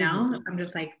 you know. Mm-hmm. I'm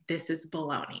just like, this is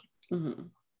baloney. Mm-hmm.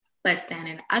 But then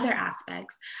in other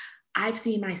aspects, I've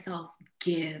seen myself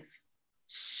give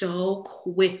so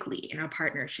quickly in a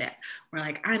partnership where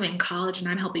like I'm in college and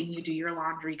I'm helping you do your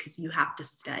laundry because you have to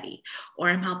study, or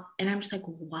and I'm just like,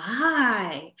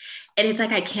 why? And it's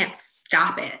like I can't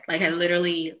stop it. Like I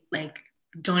literally like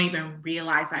don't even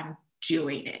realize I'm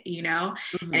doing it, you know.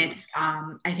 Mm-hmm. And it's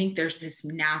I think there's this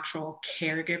natural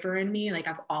caregiver in me. Like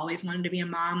I've always wanted to be a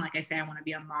mom. Like I say, I want to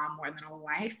be a mom more than a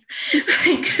wife,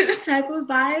 like type of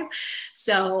vibe.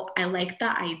 So I like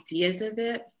the ideas of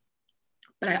it,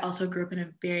 but I also grew up in a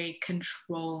very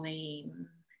controlling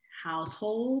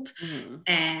household. Mm-hmm.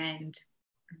 And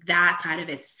that side of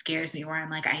it scares me, where I'm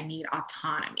like, I need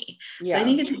autonomy. Yeah. So I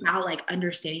think it's about like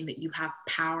understanding that you have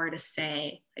power to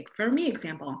say, like for me,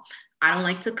 example, I don't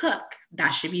like to cook.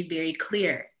 That should be very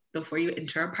clear before you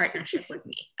enter a partnership with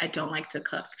me. I don't like to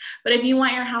cook. But if you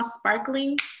want your house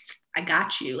sparkling, I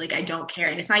got you. Like, I don't care.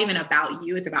 And it's not even about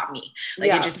you. It's about me. Like,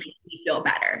 yeah. It just makes me feel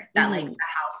better that like the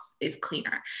house is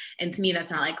cleaner. And to me, that's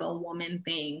not like a woman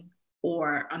thing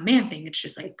or a man thing. It's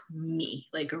just like me,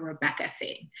 like a Rebecca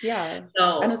thing. Yeah.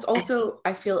 So, and it's also,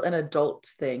 I feel, an adult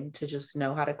thing to just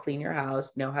know how to clean your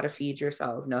house, know how to feed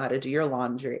yourself, know how to do your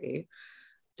laundry.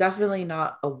 Definitely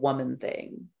not a woman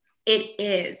thing. It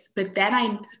is. But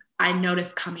then I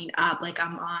noticed coming up, like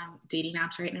I'm on dating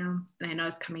apps right now, and I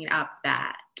noticed coming up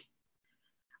that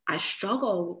I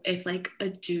struggle if like a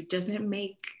dude doesn't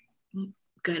make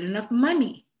good enough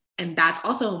money. And that's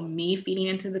also me feeding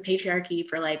into the patriarchy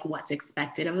for like what's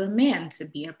expected of a man to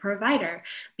be a provider,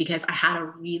 because I had a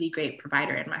really great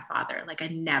provider in my father. Like I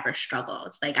never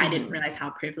struggled. Like I didn't realize how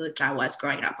privileged I was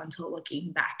growing up until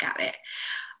looking back at it.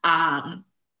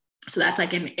 So that's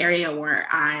like an area where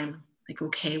I'm like,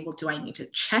 okay, well, do I need to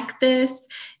check this?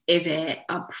 Is it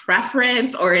a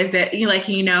preference, or is it like,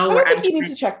 I where don't think you need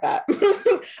to check that.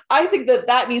 I think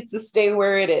that needs to stay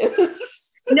where it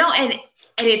is.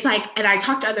 And it's like, and I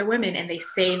talk to other women and they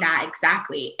say that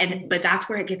exactly. But that's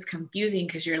where it gets confusing,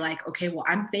 because you're like, okay, well,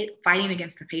 I'm fighting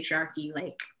against the patriarchy,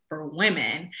 like for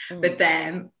women, but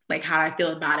then like how do I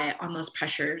feel about it on those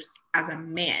pressures as a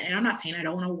man? And I'm not saying I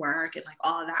don't want to work and like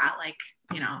all of that, like,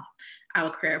 I have a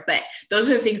career, but those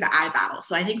are the things that I battle.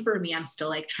 So I think for me, I'm still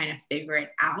like trying to figure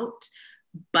it out.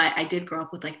 But I did grow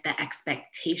up with like the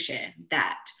expectation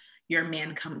that your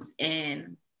man comes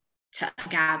in to a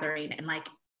gathering and like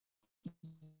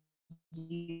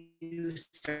you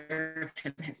serve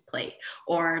him his plate.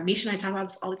 Or Misha and I talk about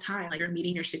this all the time. Like you're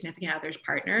meeting your significant other's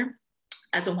partner.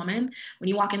 As a woman, when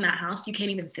you walk in that house, you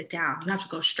can't even sit down. You have to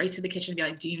go straight to the kitchen and be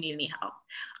like, do you need any help?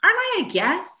 Aren't I a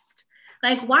guest?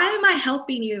 Like, why am I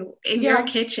helping you in your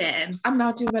kitchen? I'm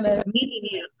not doing it. Meeting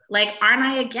you. Like, aren't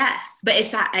I a guest? But it's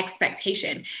that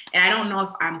expectation. And I don't know if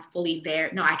I'm fully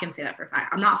there. No, I can say that for a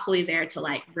fact. I'm not fully there to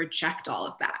like reject all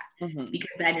of that,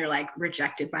 because then you're like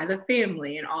rejected by the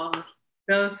family and all of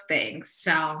those things.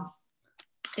 So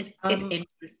it's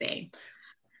interesting.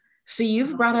 So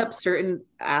you've brought up certain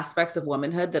aspects of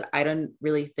womanhood that I didn't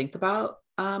really think about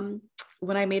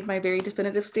when I made my very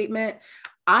definitive statement.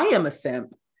 I am a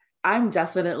simp. I'm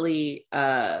definitely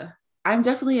a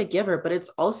giver, but it's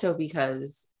also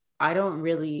because I don't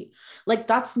really like,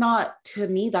 that's not, to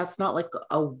me, that's not like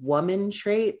a woman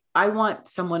trait. I want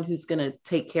someone who's going to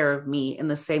take care of me in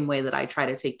the same way that I try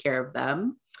to take care of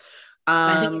them.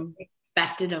 I think it's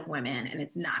expected of women and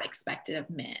it's not expected of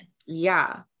men.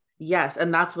 Yeah. Yes.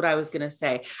 And that's what I was going to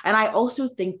say. And I also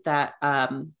think that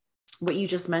what you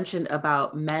just mentioned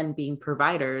about men being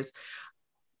providers,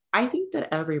 I think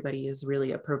that everybody is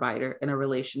really a provider in a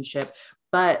relationship,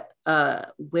 but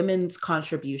women's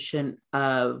contribution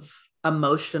of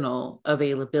emotional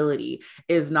availability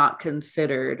is not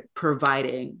considered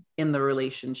providing in the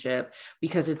relationship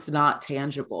because it's not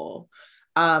tangible.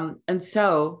 And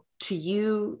so to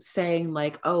you saying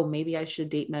like, oh, maybe I should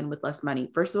date men with less money.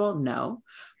 First of all, no.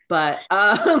 But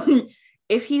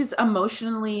if he's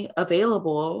emotionally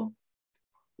available,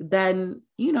 then,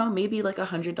 maybe like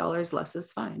 $100 less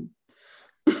is fine.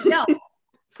 No,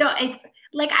 it's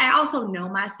like, I also know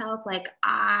myself. Like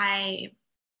I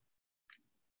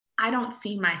don't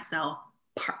see myself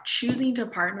choosing to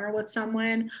partner with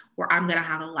someone where I'm going to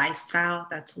have a lifestyle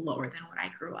that's lower than what I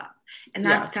grew up. And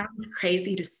that sounds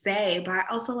crazy to say, but I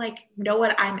also like know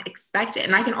what I'm expected.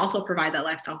 And I can also provide that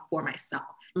lifestyle for myself.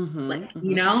 Do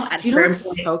you know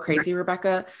what's so crazy,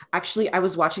 Rebecca? Actually, I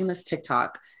was watching this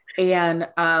TikTok and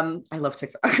I love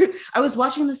TikTok. I was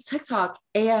watching this TikTok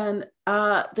and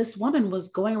this woman was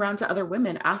going around to other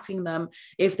women asking them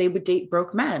if they would date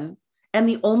broke men. And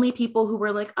the only people who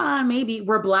were like, maybe,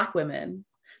 were Black women.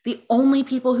 The only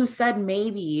people who said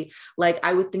maybe, like,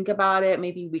 I would think about it,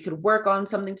 maybe we could work on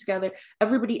something together.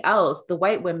 Everybody else, the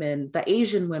white women, the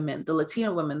Asian women, the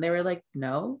Latino women, they were like,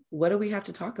 no, what do we have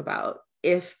to talk about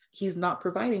if he's not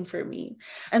providing for me?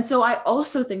 And so I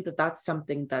also think that that's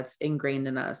something that's ingrained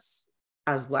in us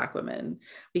as Black women,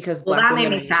 because Black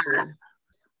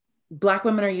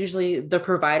women are usually the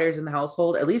providers in the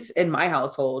household. At least in my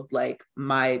household, like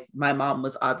my mom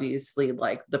was obviously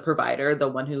like the provider, the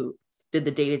one who did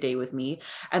the day-to-day with me.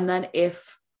 And then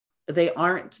if they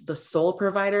aren't the sole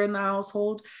provider in the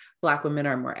household, Black women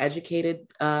are more educated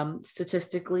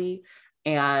statistically.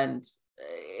 And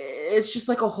it's just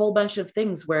like a whole bunch of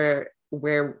things where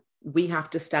we have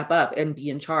to step up and be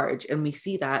in charge. And we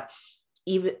see that,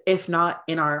 even if not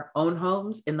in our own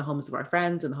homes, in the homes of our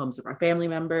friends, in the homes of our family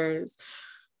members.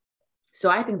 So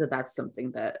I think that that's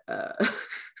something that,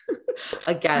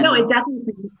 again. No, it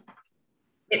definitely,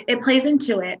 it plays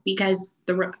into it, because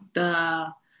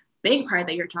the big part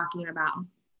that you're talking about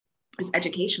is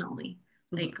educationally.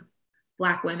 Like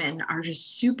Black women are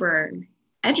just super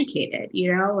educated,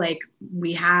 like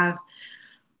we have,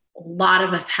 a lot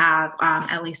of us have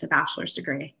at least a bachelor's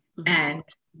degree. And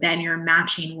then you're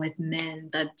matching with men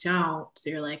that don't.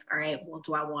 So you're like, all right, well,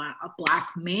 do I want a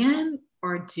Black man,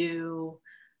 or do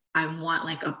I want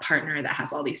like a partner that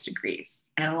has all these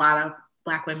degrees? And a lot of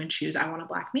Black women choose, I want a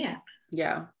Black man.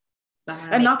 Yeah. So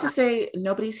and not to say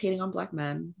nobody's hating on Black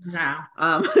men. No.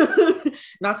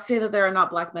 Not to say that there are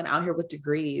not Black men out here with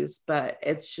degrees, but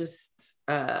it's just.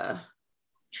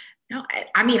 No,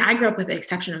 I mean, I grew up with the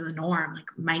exception of the norm.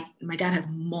 Like my dad has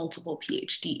multiple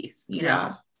PhDs, you know?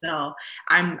 Yeah. So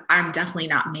I'm definitely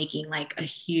not making like a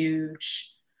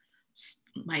huge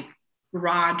like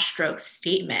broad stroke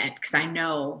statement because I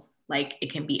know like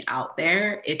it can be out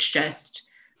there. It's just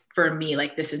for me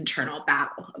like this internal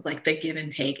battle of like the give and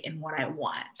take and what I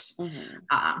want.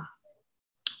 Mm-hmm.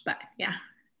 But yeah,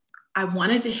 I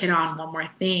wanted to hit on one more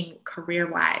thing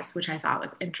career wise, which I thought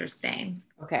was interesting.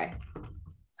 Okay.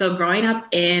 So growing up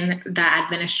in the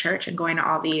Adventist church and going to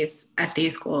all these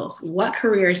SD schools, what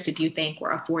careers did you think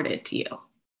were afforded to you?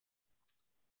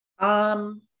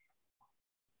 Um,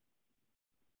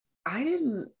 I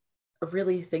didn't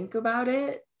really think about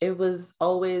it. It was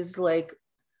always like,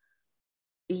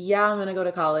 yeah, I'm gonna go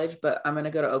to college, but I'm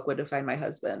gonna go to Oakwood to find my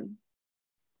husband.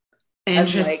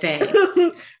 And like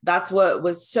Interesting. that's what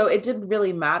was, so it didn't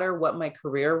really matter what my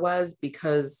career was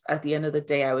because at the end of the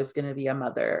day I was going to be a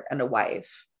mother and a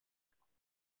wife.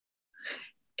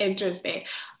 Interesting.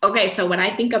 Okay, so when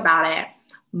I think about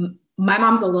it, my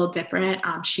mom's a little different.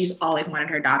 She's always wanted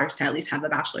her daughters to at least have a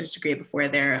bachelor's degree before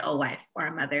they're a wife or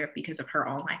a mother because of her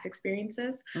own life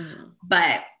experiences. Mm-hmm.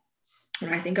 But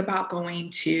when I think about going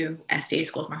to SDA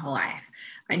schools my whole life,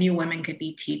 I knew women could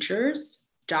be teachers,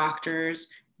 doctors,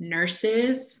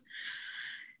 nurses,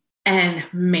 and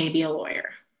maybe a lawyer.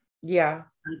 Yeah.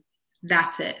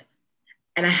 That's it.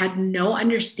 And I had no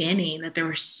understanding that there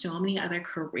were so many other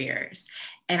careers.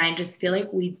 And I just feel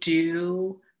like we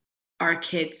do our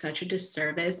kids such a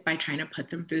disservice by trying to put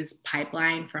them through this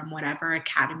pipeline from whatever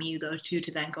academy you go to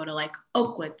then go to like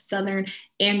Oakwood, Southern,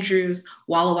 Andrews,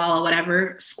 Walla Walla,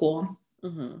 whatever school,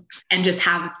 Mm-hmm. and just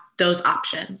have those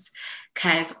options.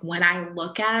 Because when I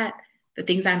look at the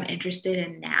things I'm interested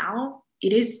in now,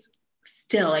 it is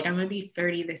still like I'm going to be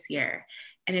 30 this year.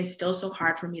 And it's still so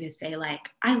hard for me to say, like,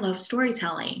 I love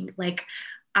storytelling. Like,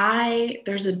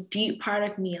 there's a deep part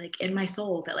of me, like, in my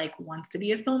soul that, like, wants to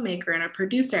be a filmmaker and a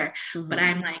producer. Mm-hmm. But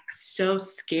I'm, like, so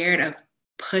scared of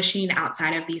pushing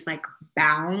outside of these, like,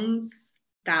 bounds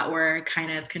that were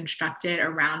kind of constructed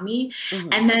around me. Mm-hmm.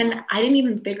 And then I didn't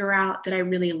even figure out that I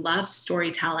really love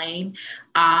storytelling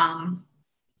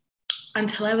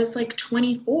until I was like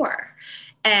 24.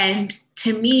 And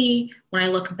to me, when I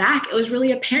look back, it was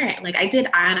really apparent. Like I did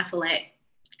Eye on a Fillet,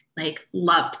 like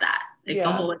loved that. Like the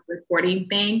Yeah. whole like, reporting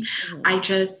thing.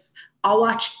 Mm-hmm. I'll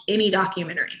watch any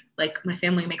documentary. Like my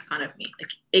family makes fun of me.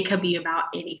 Like it could be about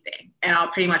anything. And I'll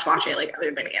pretty much watch it like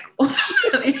other than animals.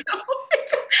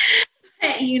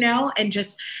 You know, and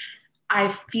just I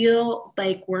feel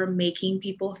like we're making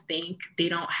people think they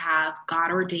don't have God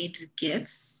ordained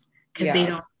gifts because they Yeah.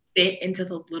 don't fit into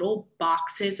the little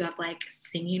boxes of like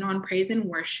singing on praise and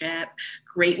worship,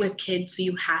 great with kids, so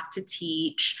you have to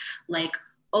teach, like,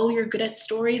 oh, you're good at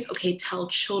stories. Okay, tell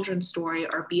children's story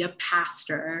or be a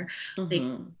pastor. Like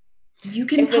Mm-hmm. you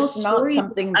can If tell it's not stories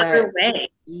something other that, way.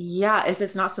 yeah, if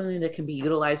it's not something that can be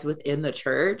utilized within the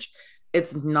church,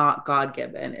 it's not God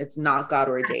given. It's not God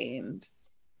ordained.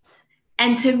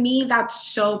 And to me,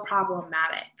 that's so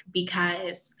problematic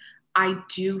because I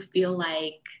do feel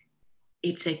like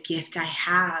it's a gift I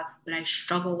have, but I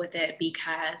struggle with it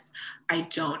because I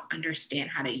don't understand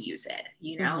how to use it,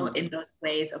 you know, Mm-hmm. in those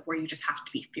ways of where you just have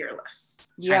to be fearless type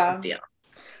of Yeah. deal.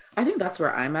 I think that's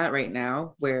where I'm at right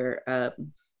now, where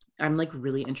I'm like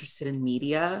really interested in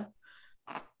media.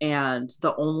 And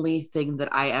the only thing that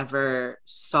I ever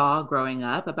saw growing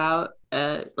up about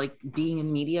like being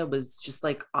in media was just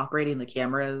like operating the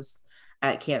cameras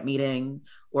at camp meeting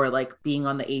or like being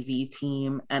on the AV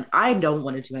team. And I don't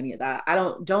want to do any of that. I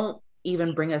don't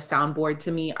even bring a soundboard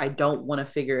to me. I don't want to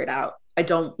figure it out. I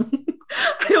don't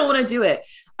I don't want to do it.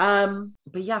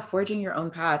 But yeah, forging your own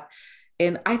path.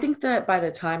 And I think that by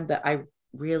the time that I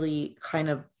really kind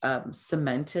of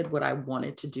cemented what I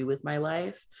wanted to do with my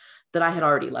life, that I had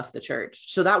already left the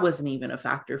church. So that wasn't even a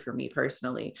factor for me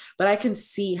personally. But I can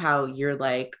see how you're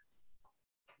like,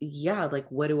 yeah, like,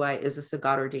 is this a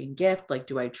God ordained gift? Like,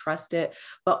 do I trust it?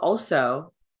 But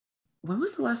also, when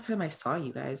was the last time I saw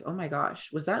you guys? Oh my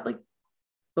gosh. Was that like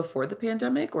before the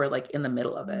pandemic or like in the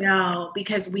middle of it? No,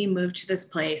 because we moved to this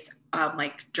place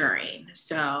like during.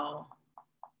 So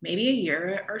maybe a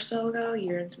year or so ago, a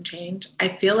year and some change. I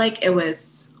feel like it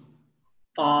was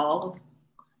fall.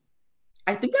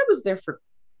 I think I was there for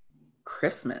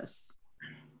Christmas.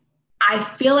 I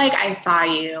feel like I saw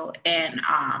you in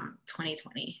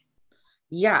 2020.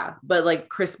 Yeah, but like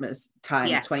Christmas time,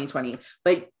 Yeah. 2020.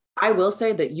 But I will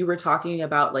say that you were talking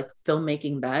about like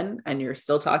filmmaking then, and you're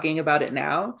still talking about it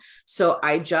now. So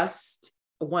I just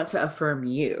want to affirm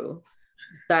you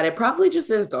that it probably just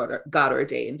is God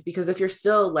ordained. Because if you're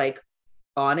still like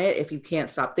on it, if you can't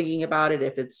stop thinking about it,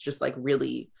 if it's just like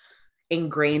really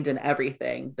ingrained in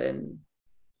everything, then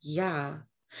yeah.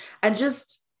 And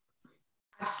just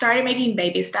I've started making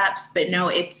baby steps, but no,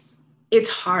 it's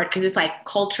hard because it's like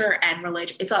culture and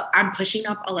religion. I'm pushing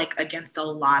up like against a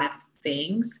lot of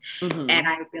things. And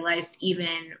I realized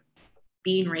even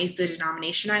being raised the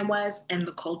denomination I was and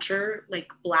the culture,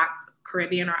 like Black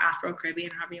Caribbean or Afro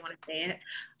Caribbean, however you want to say it,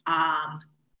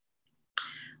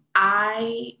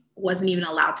 I wasn't even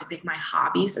allowed to pick my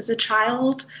hobbies as a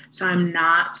child. So I'm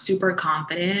not super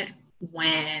confident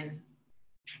when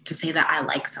to say that I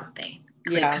like something.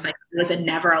 yeah. Because I was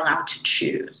never allowed to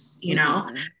choose, you know?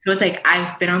 So it's like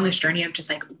I've been on this journey of just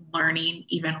like learning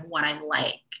even what I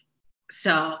like.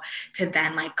 So to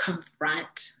then like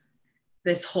confront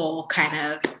this whole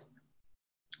kind of,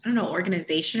 I don't know,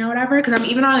 organization or whatever, because I'm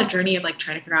even on a journey of like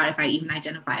trying to figure out if I even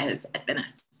identify as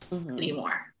Adventist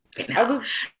anymore. I was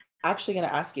actually going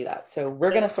to ask you that. So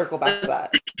we're going to circle back to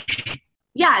that.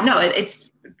 Yeah, no,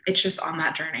 it's just on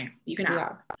that journey. You can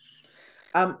ask.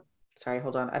 Yeah. Sorry,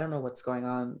 hold on. I don't know what's going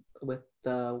on with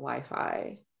the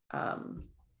Wi-Fi.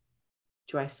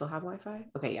 Do I still have Wi-Fi?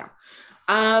 Okay, yeah.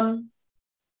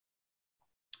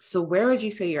 So where would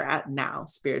you say you're at now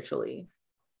spiritually?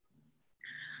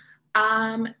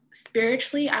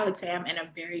 Spiritually, I would say I'm in a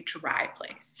very dry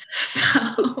place.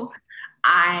 So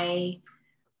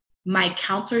my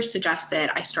counselor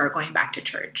suggested I start going back to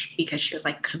church because she was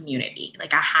like community.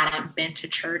 Like I hadn't been to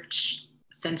church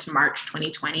since March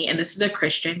 2020. And this is a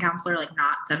Christian counselor, like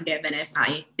not Seventh-day Adventist, not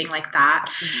anything like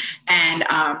that. And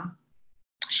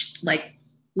like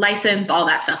license, all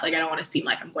that stuff. Like I don't want to seem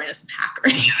like I'm going to some hack or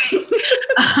anything.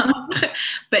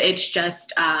 But it's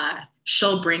just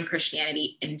she'll bring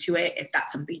Christianity into it if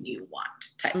that's something you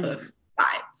want type of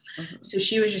vibe. So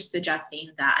she was just suggesting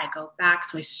that I go back.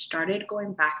 So I started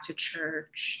going back to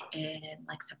church in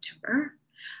like September.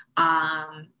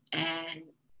 And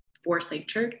Florida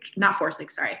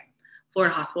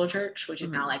Hospital Church, which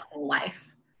is now like Whole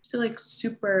Life. So like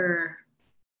super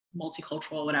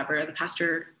multicultural, whatever. The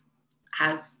pastor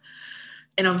has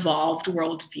an evolved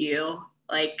worldview.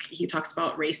 Like he talks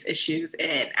about race issues,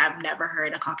 and I've never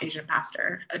heard a Caucasian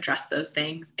pastor address those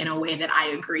things in a way that I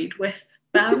agreed with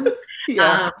them.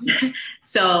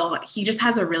 So he just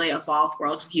has a really evolved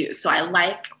worldview. So I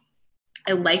like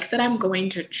that I'm going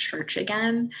to church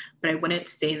again, but I wouldn't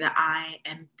say that I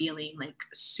am feeling like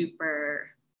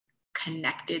super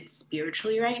connected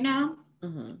spiritually right now.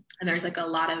 And there's like a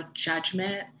lot of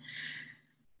judgment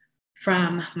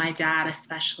from my dad,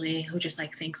 especially, who just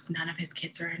like thinks none of his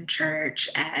kids are in church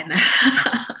and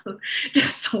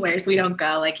just swears we don't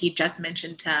go. Like he just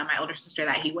mentioned to my older sister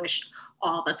that he wished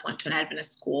all of us went to an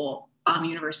Adventist school,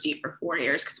 university for 4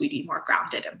 years because we'd be more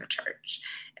grounded in the church.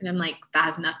 And I'm like, that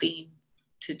has nothing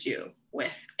to do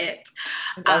with it.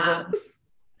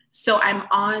 So I'm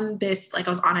on this, like I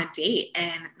was on a date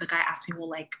and the guy asked me, well,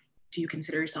 like, do you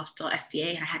consider yourself still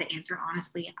SDA? And I had to answer,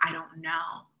 honestly, I don't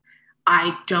know.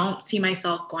 I don't see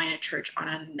myself going to church on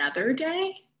another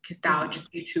day because that would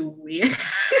just be too weird.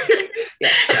 It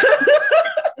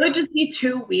would just be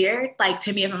too weird. Like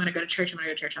to me, if I'm going to go to church, I'm going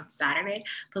to go to church on Saturday.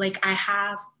 But like I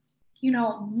have,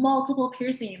 multiple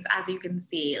piercings, as you can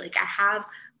see. Like I have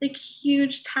like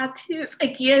huge tattoos.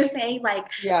 Like you're saying like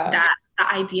that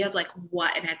the idea of like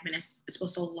what an Adventist is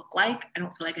supposed to look like. I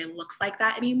don't feel like it looks like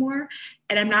that anymore.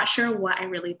 And I'm not sure what I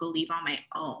really believe on my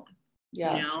own.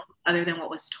 Other than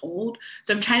what was told.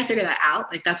 So I'm trying to figure that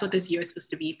out. Like that's what this year is supposed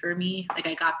to be for me. Like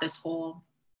I got this whole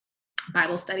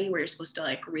Bible study where you're supposed to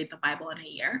like read the Bible in a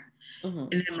year.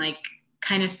 And I'm like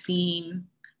kind of seeing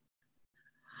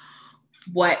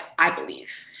what I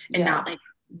believe and not like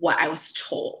what I was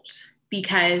told,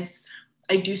 because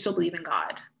I do still believe in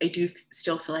God. I do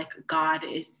still feel like God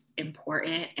is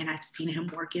important, and I've seen him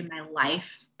work in my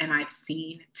life, and I've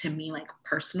seen, to me, like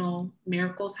personal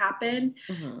miracles happen.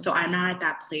 So I'm not at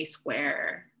that place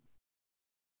where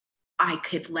I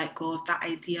could let go of the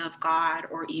idea of God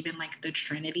or even like the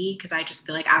Trinity, because I just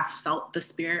feel like I've felt the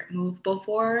Spirit move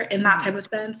before in that type of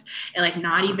sense. And like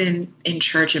not even in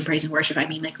church and praise and worship, I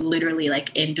mean like literally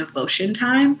like in devotion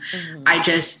time. I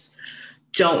just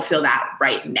don't feel that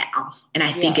right now. And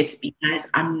I think it's because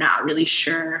I'm not really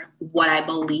sure what I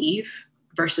believe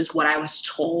versus what I was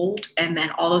told. And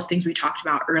then all those things we talked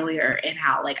about earlier, and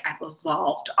how like I've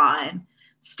evolved on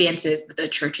stances that the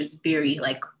church is very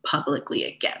like publicly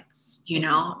against, can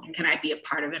I be a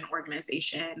part of an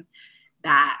organization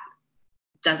that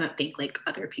doesn't think like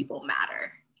other people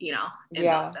matter, in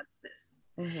those senses.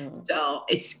 So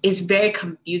it's very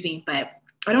confusing, but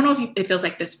I don't know if it feels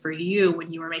like this for you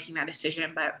when you were making that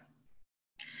decision, but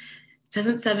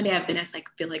doesn't Seventh-day Adventist like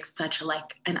feel like such a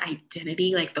like an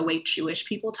identity, like the way Jewish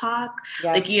people talk,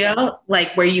 like, Yes. you know,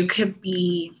 like where you could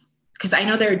be, because I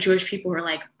know there are Jewish people who are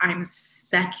like, I'm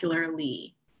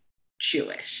secularly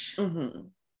Jewish. Mm-hmm.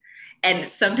 And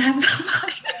sometimes I'm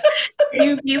like, can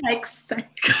you be like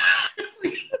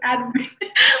secularly Adventist?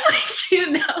 Like,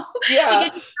 you know, Yeah. like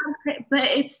it just sounds great, but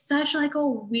it's such like a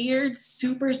weird,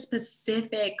 super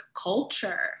specific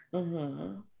culture.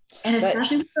 Mm-hmm. And But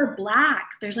especially when you're Black,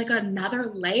 there's like another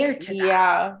layer to that.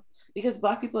 yeah, because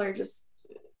Black people are just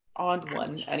odd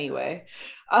one anyway.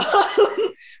 Um,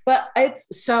 but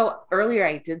it's so earlier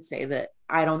I did say that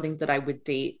I don't think that I would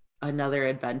date another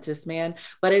Adventist man,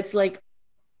 but it's like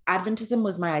Adventism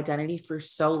was my identity for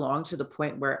so long to the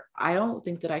point where I don't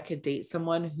think that I could date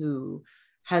someone who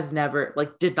has never,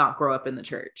 like, did not grow up in the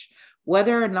church.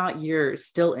 Whether or not you're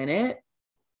still in it,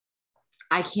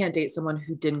 I can't date someone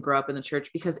who didn't grow up in the church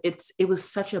because it was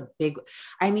such a big,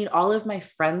 I mean, all of my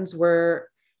friends were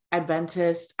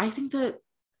Adventist. I think that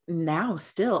now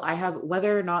still I have,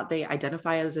 whether or not they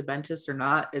identify as Adventist or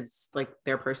not, it's like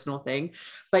their personal thing.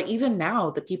 But even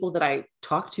now, the people that I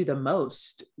talk to the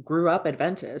most grew up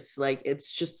Adventist. Like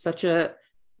it's just such a,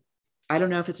 I don't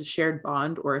know if it's a shared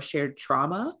bond or a shared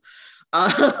trauma.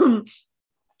 Um,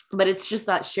 but it's just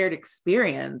that shared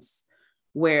experience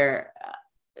where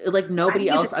like I nobody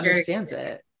think it's else a shared understands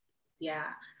experience. it. Yeah.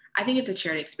 I think it's a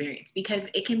shared experience because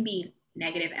it can be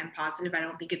negative and positive. I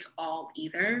don't think it's all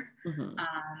either. Mm-hmm.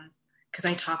 Because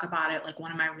I talk about it, like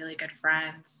one of my really good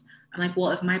friends, I'm like,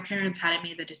 well, if my parents hadn't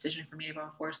made the decision for me to go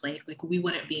on forced slave, like we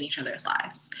wouldn't be in each other's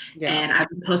lives. Yeah. And I've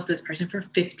been close to this person for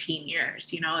 15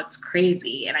 years, you know, it's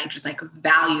crazy. And I just like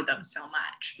value them so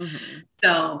much. Mm-hmm.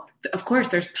 So of course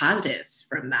there's positives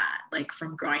from that, like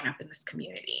from growing up in this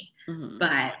community. Mm-hmm.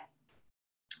 But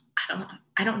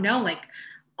I don't know, like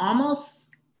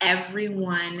almost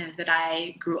everyone that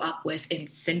I grew up with in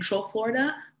Central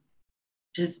Florida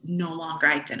just no longer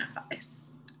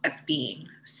identifies as being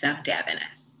Seventh-day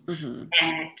Adventist. Mm-hmm.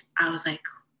 And I was like,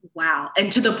 wow.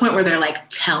 And to the point where they're like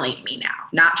telling me now,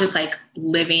 not just like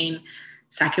living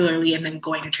secularly and then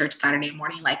going to church Saturday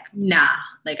morning, like, nah,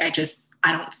 like I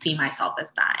don't see myself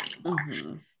as that anymore.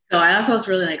 Mm-hmm. So I also was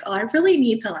really like, oh, I really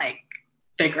need to like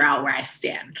figure out where I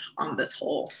stand on this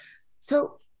whole.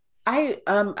 So I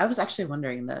was actually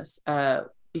wondering this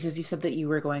because you said that you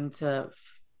were going to,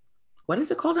 what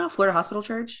is it called now? Florida Hospital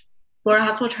Church? Florida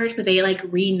Hospital Church, but they like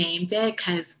renamed it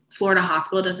because Florida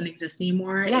Hospital doesn't exist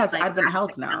anymore. Yeah, It's it's like Advent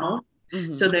Health now.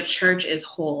 Health. So Mm-hmm. the church is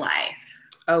whole life.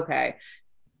 Okay.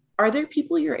 Are there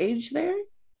people your age there?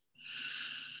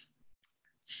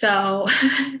 So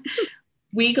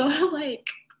we go to like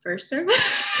first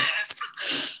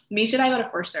service. Misha and I go to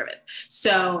first service.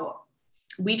 So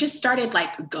we just started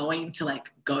like going to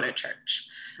like go to church.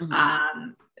 Mm-hmm.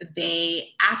 They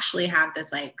actually have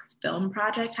this like film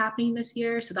project happening this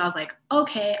year. So that was like,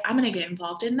 okay, I'm going to get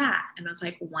involved in that. And that's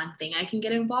like one thing I can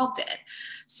get involved in.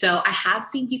 So I have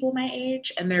seen people my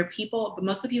age, and there are people, but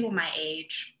most of the people my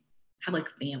age have like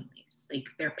families, like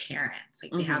their parents,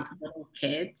 like they Mm-hmm. have little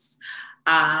kids.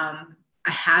 I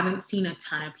haven't seen a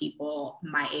ton of people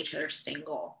my age that are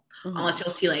single, Mm-hmm. unless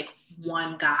you'll see like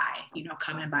one guy, you know,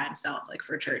 come in by himself like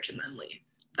for church and then leave.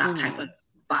 That type Mm-hmm. of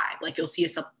vibe. Like you'll see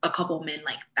a couple men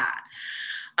like that.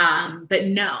 But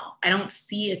no, I don't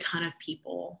see a ton of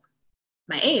people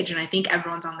my age. And I think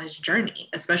everyone's on this journey,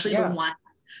 especially the Yeah. ones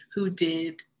who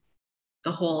did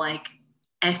the whole like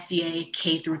SDA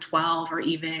K through 12 or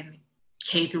even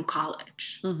K through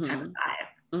college type of Mm-hmm. vibe.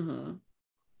 Mm-hmm.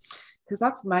 Because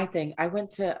that's my thing. I went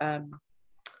to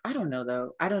I don't know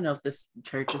though. I don't know if this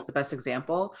church is the best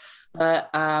example, but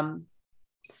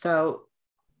so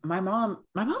my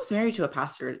mom's married to a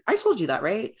pastor. I told you that,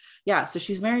 right? Yeah, so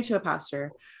she's married to a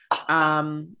pastor.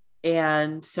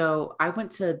 And so I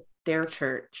went to their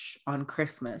church on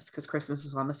Christmas because Christmas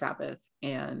is on the Sabbath,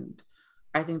 and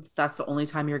I think that's the only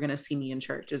time you're going to see me in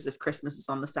church is if Christmas is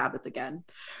on the Sabbath again.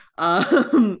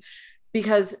 Um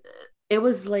because it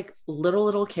was like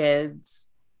little kids,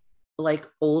 like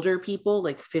older people,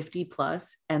 like 50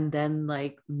 plus, and then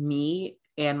like me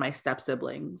and my step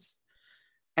siblings.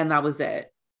 And that was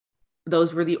it.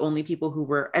 Those were the only people who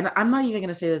were, and I'm not even going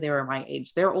to say that they were my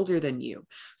age. They're older than you.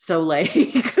 So like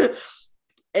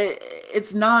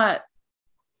it's not,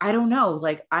 I don't know.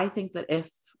 Like I think that if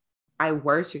I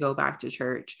were to go back to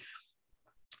church,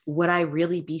 would I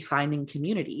really be finding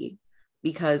community?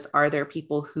 Because are there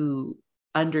people who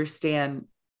understand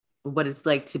what it's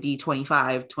like to be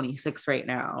 25, 26 right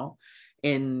now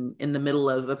in the middle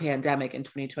of a pandemic in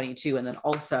 2022, and then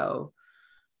also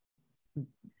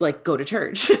like go to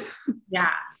church? Yeah.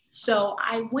 So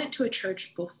I went to a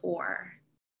church before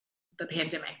the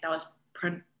pandemic. That was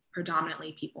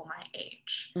predominantly people my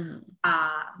age. Mm-hmm.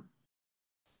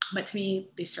 But to me,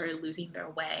 they started losing their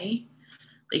way.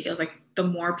 Like, it was like the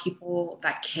more people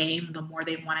that came, the more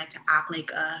they wanted to act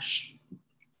like a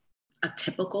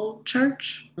typical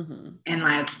church. Mm-hmm. And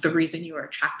like the reason you were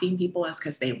attracting people is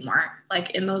because they weren't like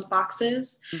in those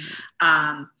boxes.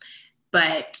 Mm-hmm.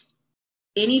 But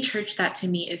any church that to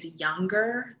me is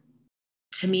younger,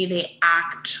 to me, they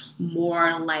act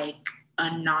more like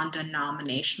a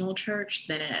non-denominational church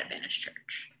than an Adventist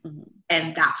church. Mm-hmm.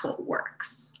 And that's what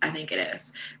works. I think it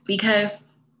is. Because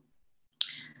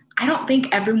I don't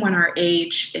think everyone our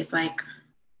age is like,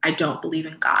 I don't believe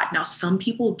in God. Now, some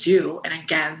people do, and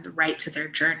again, the right to their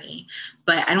journey,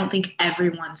 but I don't think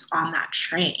everyone's on that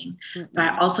train. Mm-hmm.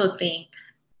 But I also think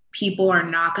people are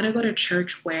not going to go to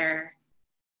church where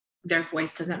their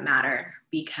voice doesn't matter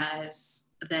because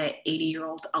the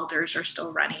 80-year-old elders are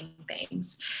still running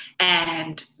things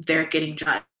and they're getting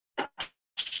judged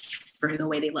for the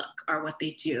way they look or what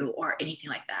they do or anything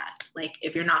like that. Like,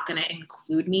 if you're not going to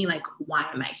include me, like, why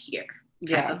am I here?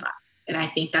 Type of vibe. And I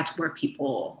think that's where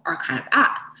people are kind of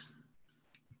at.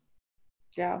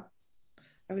 Yeah,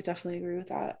 I would definitely agree with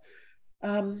that.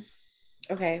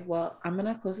 Okay, well, I'm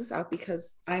gonna close this out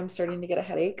because I'm starting to get a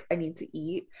headache. I need to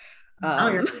eat.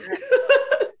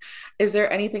 Is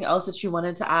there anything else that you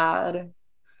wanted to add?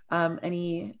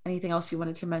 Anything else you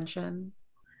wanted to mention?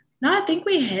 No, I think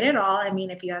we hit it all. I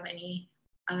mean, if you have any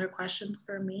other questions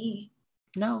for me.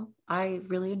 No, I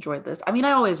really enjoyed this. I mean,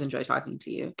 I always enjoy talking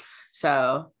to you.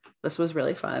 So this was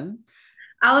really fun.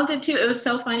 I loved it too. It was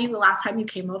so funny the last time you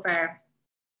came over.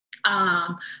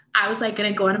 I was like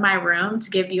gonna go into my room to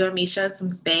give you and Misha some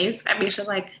space. And Misha's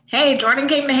like, hey, Jordan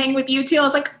came to hang with you too. I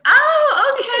was like,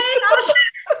 oh, okay.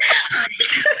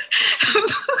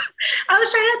 I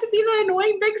was trying not to be the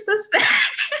annoying big sister.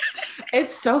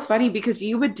 It's so funny because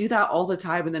you would do that all the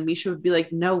time. And then Misha would be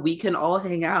like, no, we can all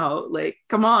hang out. Like,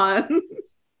 come on.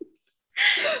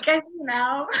 Get me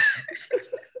now.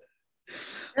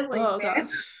 Oh gosh.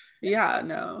 Yeah,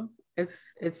 no.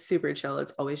 It's super chill.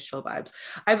 It's always chill vibes.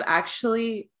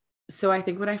 So I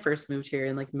think when I first moved here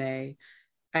in like May,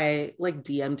 I like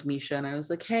DM'd Misha and I was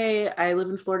like, hey, I live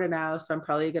in Florida now, so I'm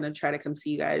probably gonna try to come see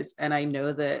you guys. And I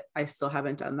know that I still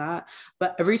haven't done that.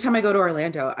 But every time I go to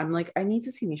Orlando, I'm like, I need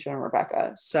to see Misha and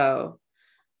Rebecca. So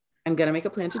I'm gonna make a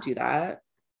plan to do that.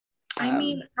 I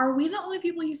mean, are we the only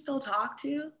people you still talk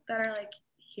to that are like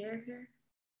here?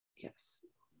 Yes.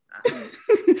 That's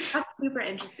super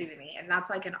interesting to me, and that's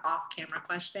like an off-camera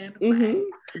question.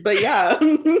 But yeah.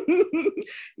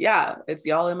 Yeah, it's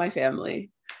y'all in my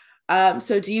family.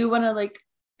 So do you want to like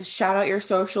shout out your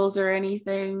socials or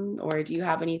anything, or do you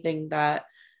have anything that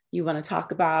you want to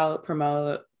talk about,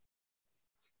 promote?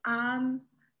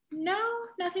 No,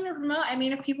 nothing to promote. I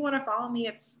mean, if people want to follow me,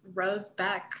 it's Rose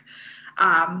Beck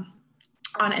on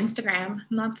Instagram,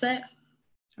 and that's it.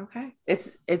 Okay.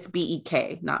 It's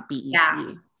BEK, not BEC.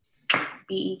 Yeah.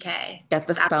 BEK. Get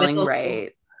the spelling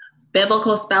right.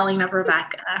 Biblical spelling of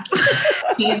Rebecca.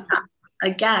 Yeah.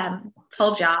 Again,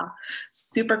 told y'all,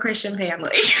 super Christian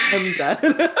family. I'm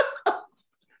done.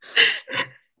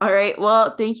 All right.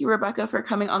 Well, thank you, Rebecca, for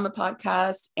coming on the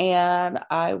podcast. And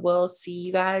I will see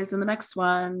you guys in the next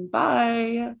one.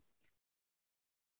 Bye.